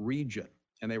Xinjiang region,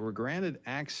 and they were granted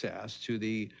access to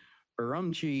the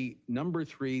Urumqi No.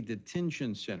 3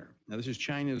 Detention Center. Now, this is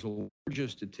China's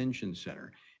largest detention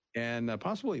center, and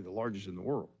possibly the largest in the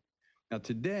world. Now,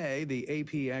 today, the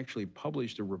AP actually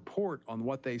published a report on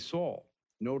what they saw,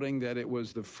 noting that it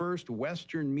was the first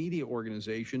Western media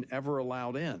organization ever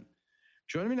allowed in.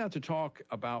 Joining me now to talk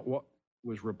about what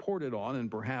was reported on and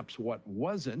perhaps what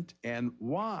wasn't, and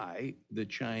why the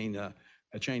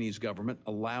Chinese government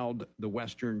allowed the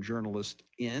Western journalist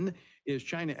in, is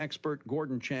China expert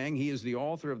Gordon Chang. He is the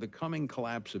author of The Coming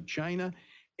Collapse of China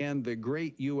and the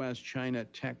Great U.S.-China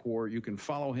Tech War. You can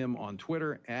follow him on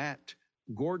Twitter at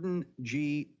Gordon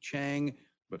G. Chang.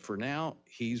 But for now,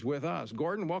 he's with us.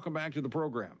 Gordon, welcome back to the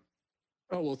program.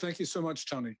 Oh, well, thank you so much,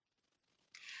 Tony.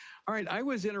 All right, I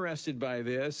was interested by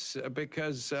this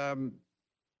because,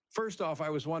 first off, I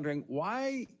was wondering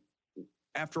why,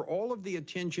 after all of the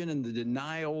attention and the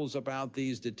denials about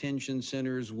these detention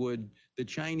centers, would the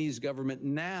Chinese government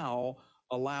now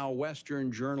allow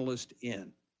Western journalists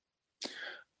in?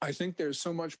 I think there's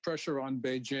so much pressure on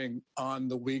Beijing, on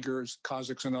the Uyghurs,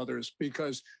 Kazakhs, and others,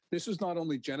 because this is not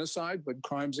only genocide, but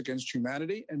crimes against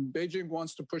humanity, and Beijing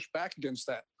wants to push back against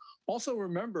that. Also,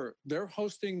 remember, they're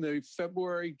hosting the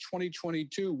February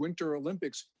 2022 Winter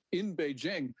Olympics in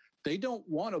Beijing. They don't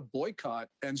want a boycott.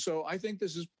 And so I think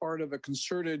this is part of a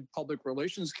concerted public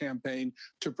relations campaign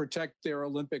to protect their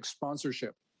Olympic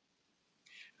sponsorship.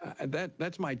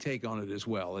 That's my take on it as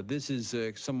well. This is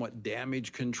somewhat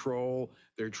damage control.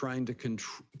 They're trying to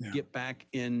get back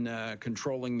in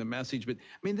controlling the message. But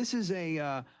I mean, this is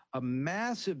a a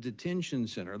massive detention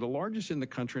center, the largest in the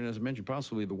country, and as I mentioned,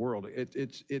 possibly the world.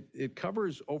 It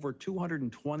covers over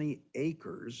 220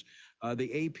 acres.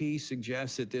 The AP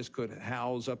suggests that this could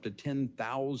house up to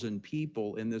 10,000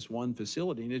 people in this one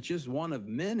facility, and it's just one of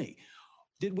many.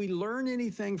 Did we learn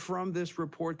anything from this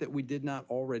report that we did not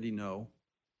already know?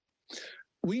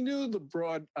 We knew the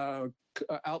broad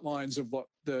outlines of what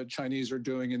the Chinese are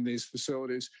doing in these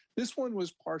facilities. This one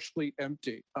was partially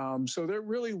empty. So there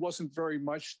really wasn't very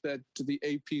much that the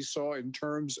AP saw in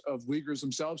terms of Uyghurs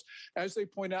themselves. As they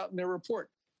point out in their report,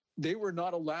 they were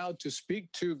not allowed to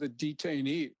speak to the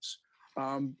detainees.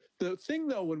 The thing,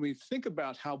 though, when we think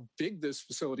about how big this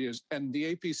facility is, and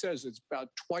the AP says it's about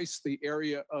twice the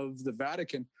area of the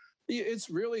Vatican,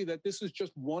 it's really that this is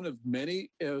just one of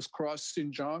many across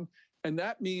Xinjiang. And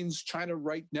that means China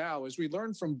right now, as we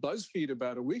learned from BuzzFeed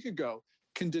about a week ago,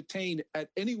 can detain at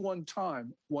any one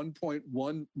time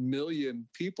 1.1 million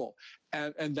people.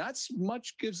 And that's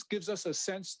much gives us a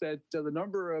sense that the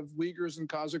number of Uyghurs and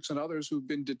Kazakhs and others who've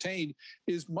been detained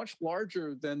is much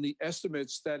larger than the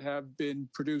estimates that have been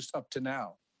produced up to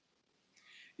now.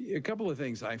 A couple of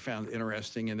things I found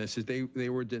interesting in this is they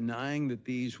were denying that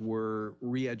these were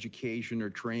re-education or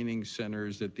training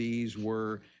centers, that these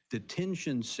were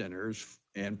detention centers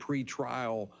and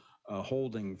pre-trial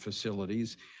holding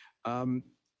facilities.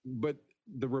 But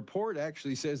the report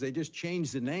actually says they just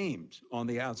changed the names on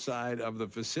the outside of the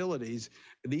facilities.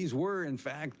 These were, in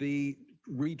fact, the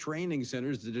retraining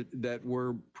centers that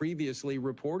were previously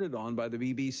reported on by the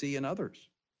BBC and others.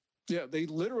 Yeah, they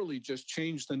literally just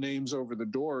changed the names over the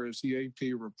door, as the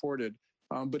AP reported.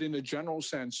 But in a general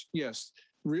sense, yes,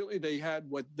 really they had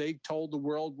what they told the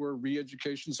world were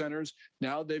re-education centers.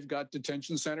 Now they've got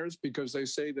detention centers because they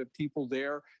say that people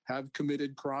there have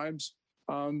committed crimes.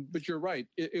 But you're right,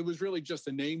 it was really just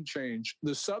a name change.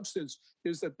 The substance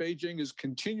is that Beijing is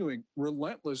continuing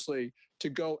relentlessly to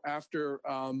go after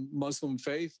Muslim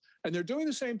faith. And they're doing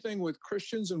the same thing with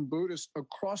Christians and Buddhists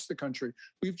across the country.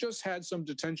 We've just had some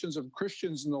detentions of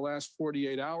Christians in the last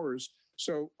 48 hours.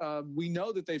 So we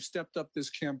know that they've stepped up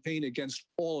this campaign against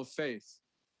all of faith.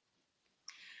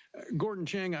 Gordon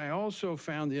Chang, I also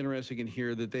found interesting in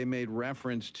here that they made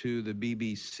reference to the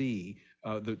BBC,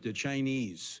 the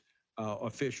Chinese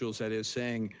officials, that is,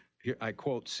 saying, here, I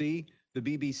quote, "See, the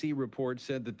BBC report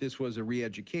said that this was a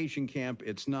re-education camp.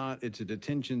 It's not, it's a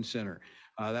detention center."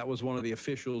 That was one of the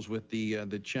officials with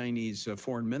the Chinese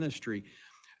foreign ministry.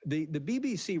 The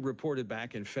BBC reported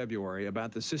back in February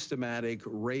about the systematic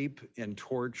rape and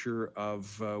torture of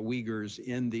Uyghurs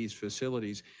in these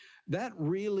facilities. That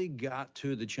really got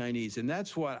to the Chinese, and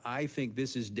that's what I think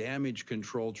this is damage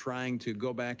control, trying to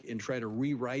go back and try to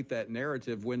rewrite that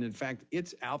narrative when, in fact,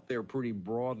 it's out there pretty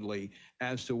broadly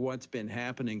as to what's been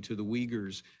happening to the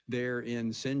Uyghurs there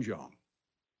in Xinjiang.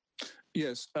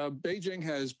 Yes, Beijing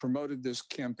has promoted this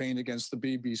campaign against the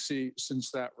BBC since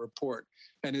that report,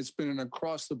 and it's been an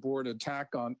across-the-board attack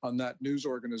on that news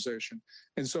organization.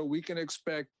 And so we can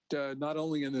expect not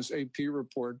only in this AP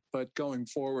report, but going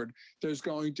forward, there's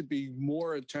going to be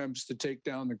more attempts to take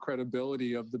down the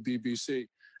credibility of the BBC.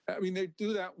 I mean, they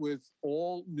do that with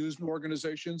all news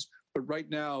organizations, but right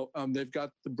now they've got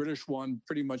the British one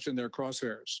pretty much in their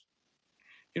crosshairs.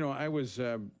 You know, I was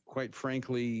quite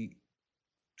frankly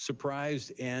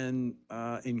surprised and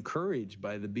encouraged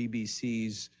by the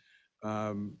BBC's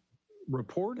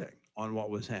reporting on what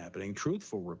was happening,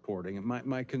 truthful reporting. And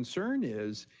my concern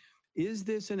is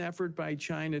this an effort by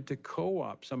China to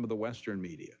co-opt some of the Western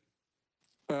media?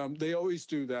 They always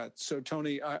do that. So,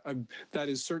 Tony, that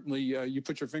is certainly, you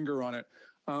put your finger on it.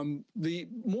 The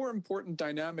more important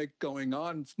dynamic going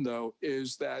on, though,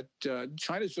 is that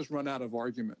China's just run out of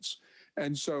arguments.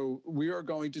 And so we are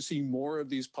going to see more of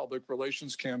these public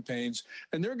relations campaigns,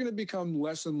 and they're going to become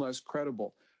less and less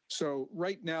credible. So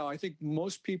right now, I think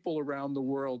most people around the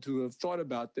world who have thought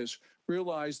about this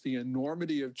realize the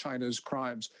enormity of China's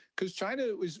crimes, because China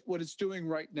is what it's doing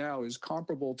right now is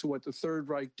comparable to what the Third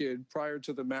Reich did prior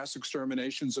to the mass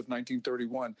exterminations of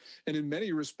 1931. And in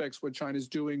many respects, what China's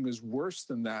doing is worse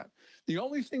than that. The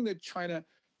only thing that China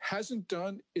hasn't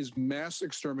done is mass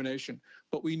extermination.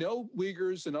 But we know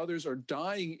Uyghurs and others are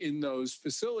dying in those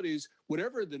facilities,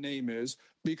 whatever the name is,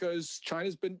 because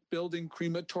China's been building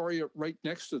crematoria right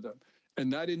next to them.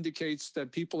 And that indicates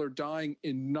that people are dying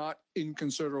in not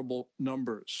inconsiderable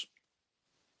numbers.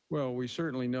 Well, we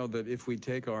certainly know that if we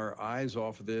take our eyes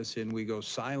off of this and we go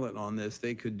silent on this,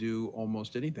 they could do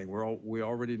almost anything. We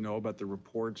already know about the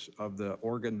reports of the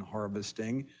organ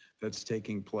harvesting that's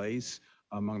taking place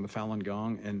among the Falun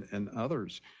Gong and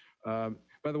others.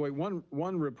 By the way,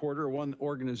 one reporter, one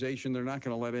organization they're not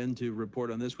going to let in to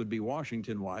report on this would be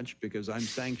Washington Watch, because I'm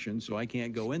sanctioned, so I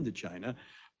can't go into China.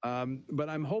 But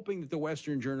I'm hoping that the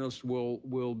Western journalists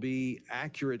will be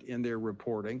accurate in their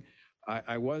reporting.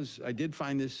 I did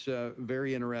find this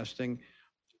very interesting.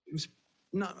 It was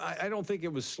I don't think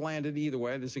it was slanted either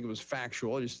way. I just think it was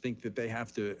factual. I just think that they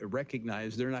have to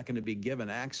recognize they're not going to be given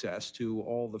access to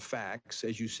all the facts.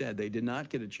 As you said, they did not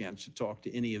get a chance to talk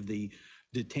to any of the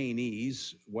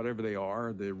detainees, whatever they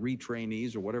are, the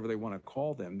retrainees or whatever they want to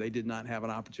call them. They did not have an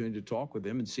opportunity to talk with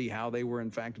them and see how they were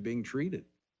in fact being treated.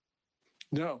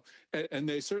 No, and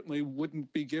they certainly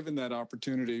wouldn't be given that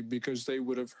opportunity because they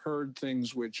would have heard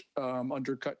things which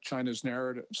undercut China's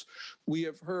narratives. We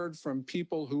have heard from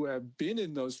people who have been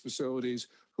in those facilities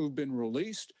who've been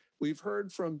released. We've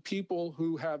heard from people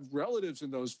who have relatives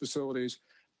in those facilities,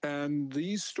 and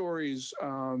these stories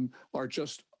are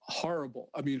just horrible.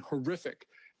 I mean, horrific.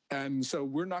 And so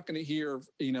we're not going to hear,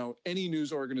 any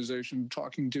news organization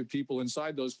talking to people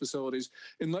inside those facilities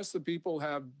unless the people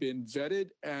have been vetted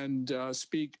and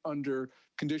speak under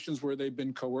conditions where they've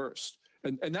been coerced.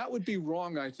 And that would be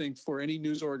wrong, I think, for any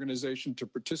news organization to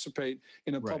participate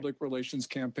in a public relations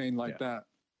campaign like that.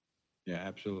 Yeah,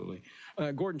 absolutely.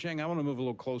 Gordon Chang, I want to move a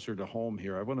little closer to home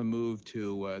here. I want to move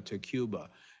to Cuba.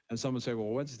 And someone say,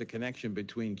 well, what's the connection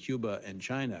between Cuba and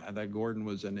China? I thought Gordon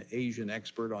was an Asian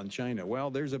expert on China.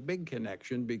 Well, there's a big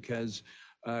connection because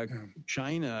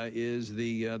China is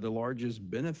the largest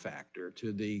benefactor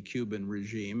to the Cuban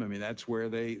regime. I mean, that's where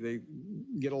they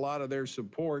get a lot of their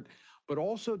support, but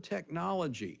also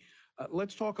technology.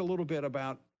 Let's talk a little bit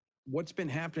about what's been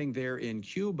happening there in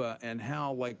Cuba and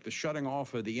how, like, the shutting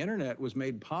off of the internet was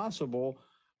made possible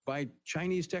by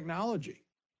Chinese technology.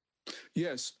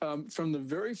 Yes, from the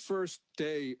very first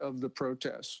day of the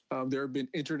protests, there have been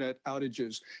internet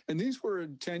outages, and these were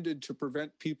intended to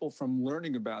prevent people from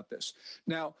learning about this.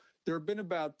 Now, there have been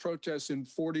about protests in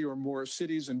 40 or more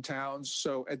cities and towns,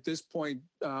 so at this point,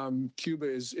 Cuba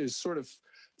is sort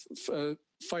of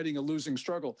fighting a losing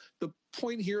struggle. The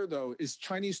point here, though, is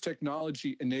Chinese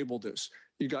technology enabled this.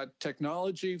 You got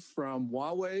technology from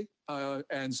Huawei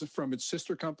and from its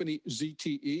sister company,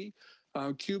 ZTE.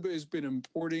 Cuba has been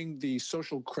importing the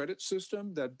social credit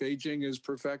system that Beijing is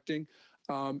perfecting.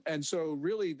 And so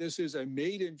really, this is a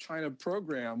made in China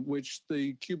program, which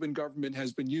the Cuban government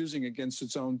has been using against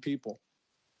its own people.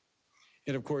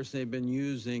 And of course, they've been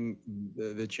using,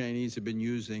 the Chinese have been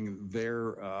using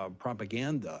their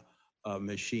propaganda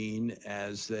machine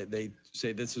as they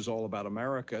say this is all about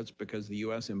America. It's because the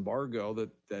U.S. embargo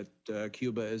that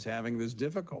Cuba is having this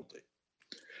difficulty.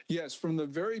 Yes, from the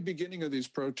very beginning of these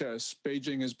protests,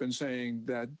 Beijing has been saying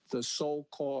that the sole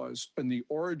cause and the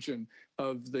origin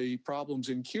of the problems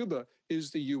in Cuba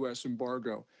is the U.S.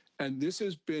 embargo. And this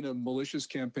has been a malicious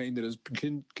campaign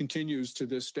that continues to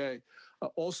this day.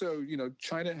 Also,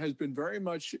 China has been very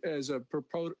much as a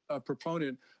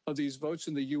proponent of these votes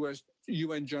in the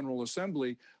UN General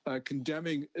Assembly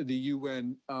condemning the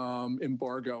UN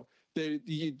embargo.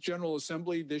 The General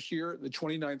Assembly this year, the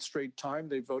 29th straight time,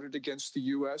 they voted against the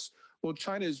U.S. Well,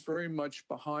 China is very much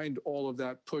behind all of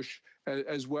that push,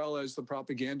 as well as the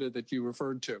propaganda that you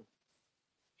referred to.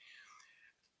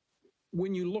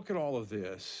 When you look at all of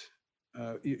this,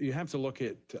 you have to look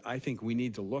at, I think we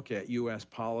need to look at U.S.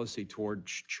 policy towards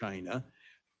China,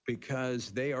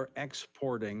 because they are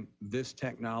exporting this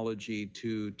technology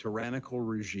to tyrannical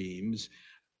regimes.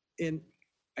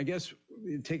 I guess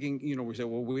taking, we say,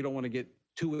 well, we don't want to get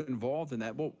too involved in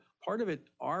that. Well, part of it,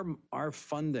 our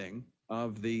funding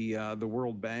of the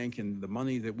World Bank and the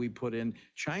money that we put in,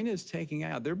 China is taking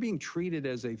out. They're being treated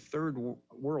as a third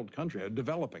world country, a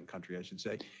developing country, I should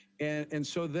say. And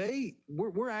so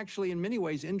we're actually in many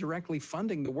ways indirectly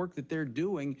funding the work that they're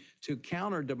doing to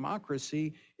counter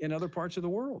democracy in other parts of the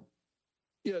world.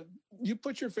 Yeah, you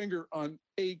put your finger on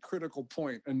a critical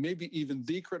point, and maybe even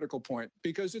the critical point,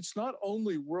 because it's not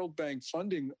only World Bank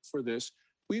funding for this.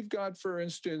 We've got, for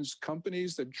instance,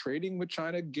 companies that are trading with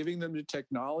China, giving them the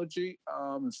technology,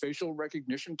 facial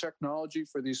recognition technology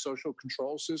for these social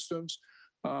control systems.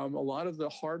 A lot of the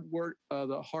hardware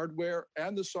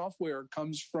and the software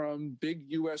comes from big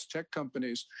U.S. tech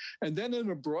companies. And then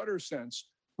in a broader sense,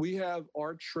 we have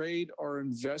our trade, our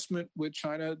investment with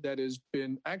China that has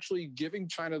been actually giving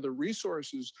China the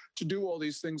resources to do all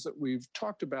these things that we've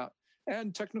talked about,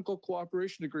 and technical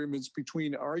cooperation agreements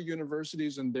between our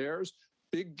universities and theirs.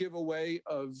 Big giveaway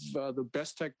of the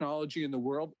best technology in the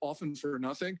world, often for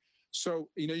nothing. So,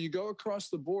 you go across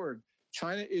the board,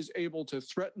 China is able to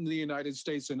threaten the United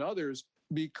States and others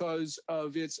because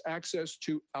of its access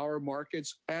to our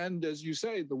markets and, as you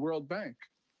say, the World Bank.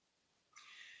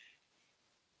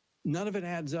 none of it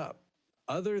adds up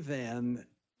other than,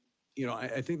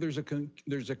 I think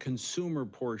there's a consumer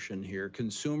portion here.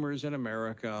 Consumers in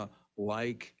America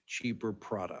like cheaper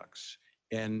products.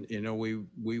 And,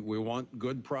 we want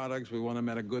good products. We want them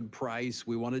at a good price.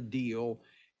 We want a deal.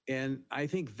 And I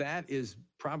think that is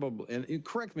probably, and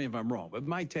correct me if I'm wrong, but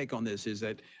my take on this is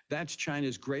that that's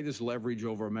China's greatest leverage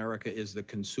over America is the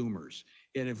consumers.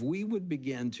 And if we would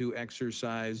begin to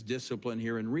exercise discipline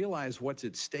here and realize what's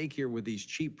at stake here with these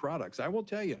cheap products, I will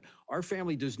tell you, our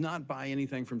family does not buy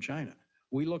anything from China.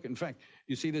 We look, in fact,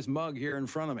 you see this mug here in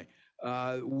front of me.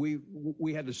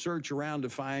 We had to search around to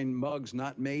find mugs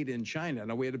not made in China.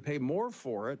 Now, we had to pay more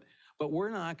for it, but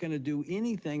we're not going to do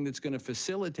anything that's going to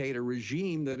facilitate a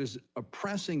regime that is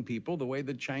oppressing people the way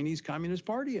the Chinese Communist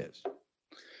Party is.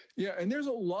 Yeah, and there's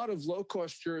a lot of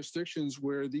low-cost jurisdictions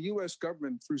where the U.S.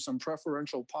 government, through some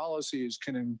preferential policies,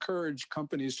 can encourage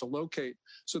companies to locate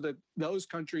so that those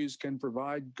countries can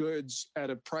provide goods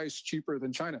at a price cheaper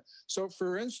than China. So,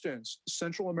 for instance,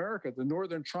 Central America, the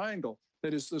Northern Triangle,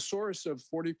 that is the source of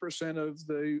 40% of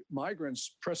the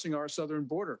migrants pressing our southern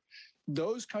border.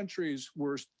 Those countries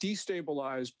were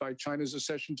destabilized by China's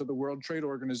accession to the World Trade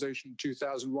Organization in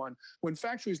 2001, when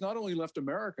factories not only left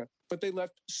America, but they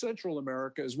left Central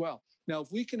America as well. Now,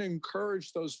 if we can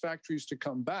encourage those factories to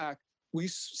come back, we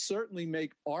certainly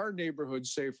make our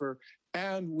neighborhoods safer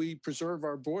and we preserve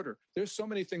our border. There's so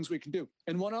many things we can do.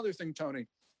 And one other thing, Tony,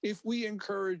 if we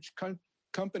encourage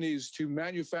companies to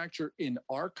manufacture in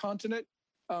our continent,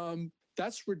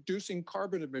 that's reducing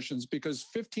carbon emissions because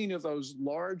 15 of those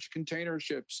large container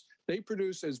ships, they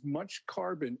produce as much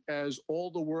carbon as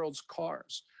all the world's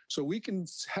cars. So we can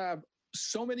have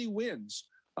so many wins.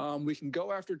 We can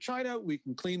go after China. We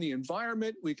can clean the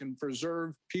environment. We can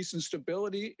preserve peace and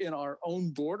stability in our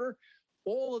own border.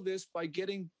 All of this by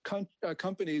getting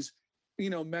companies,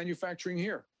 manufacturing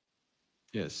here.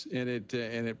 Yes, and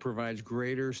it provides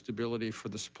greater stability for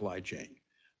the supply chain,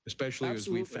 especially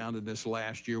Absolutely. As we found in this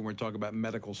last year when we're talking about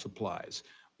medical supplies.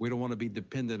 We don't want to be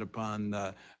dependent upon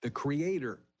the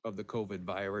creator of the COVID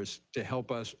virus to help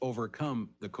us overcome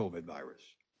the COVID virus.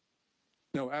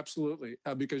 No, absolutely,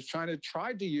 because China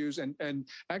tried to use and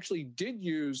actually did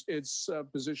use its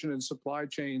position in supply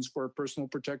chains for personal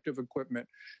protective equipment,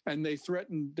 and they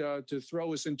threatened to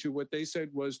throw us into what they said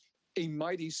was a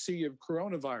mighty sea of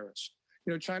coronavirus.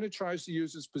 China tries to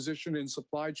use its position in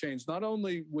supply chains, not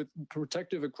only with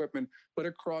protective equipment, but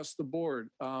across the board,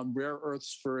 rare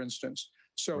earths, for instance.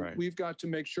 So right. We've got to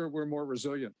make sure we're more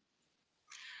resilient.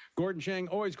 Gordon Chang,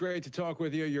 always great to talk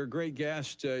with you. You're a great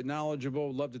guest,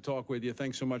 knowledgeable. Love to talk with you.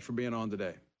 Thanks so much for being on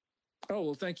today. Oh,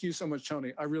 well, thank you so much,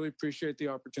 Tony. I really appreciate the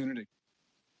opportunity.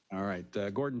 All right.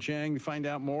 Gordon Chang, to find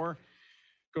out more,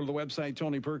 go to the website,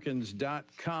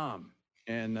 tonyperkins.com.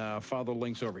 And follow the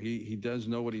links over. He does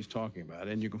know what he's talking about.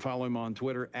 And you can follow him on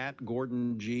Twitter at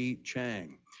Gordon G.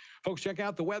 Chang. Folks, check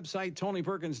out the website,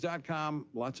 tonyperkins.com.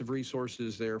 Lots of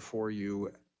resources there for you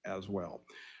as well.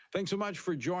 Thanks so much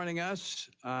for joining us.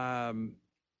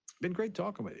 Been great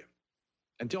talking with you.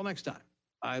 Until next time,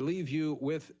 I leave you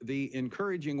with the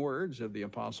encouraging words of the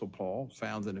Apostle Paul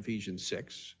found in Ephesians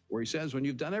 6, where he says, when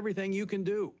you've done everything you can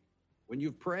do, when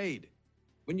you've prayed,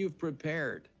 when you've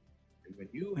prepared, and when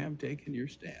you have taken your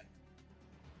stand,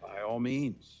 by all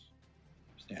means,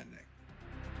 stand there.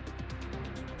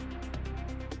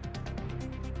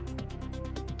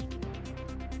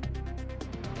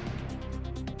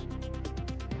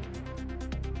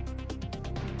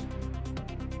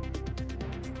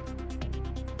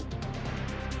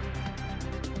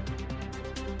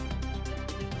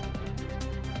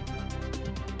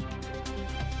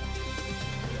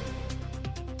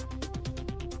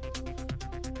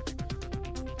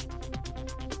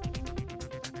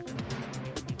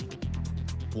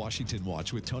 Washington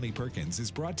Watch with Tony Perkins is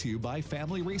brought to you by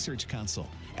Family Research Council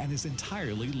and is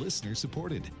entirely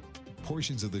listener-supported.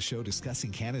 Portions of the show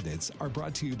discussing candidates are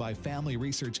brought to you by Family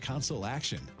Research Council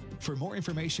Action. For more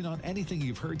information on anything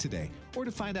you've heard today, or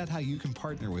to find out how you can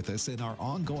partner with us in our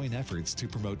ongoing efforts to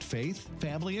promote faith,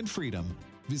 family, and freedom,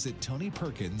 visit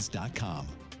tonyperkins.com.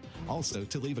 Also,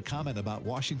 to leave a comment about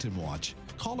Washington Watch,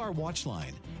 call our watch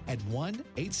line at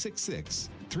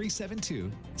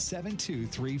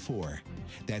 1-866-372-7234.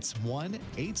 That's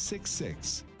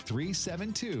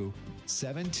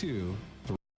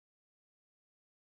 1-866-372-7234.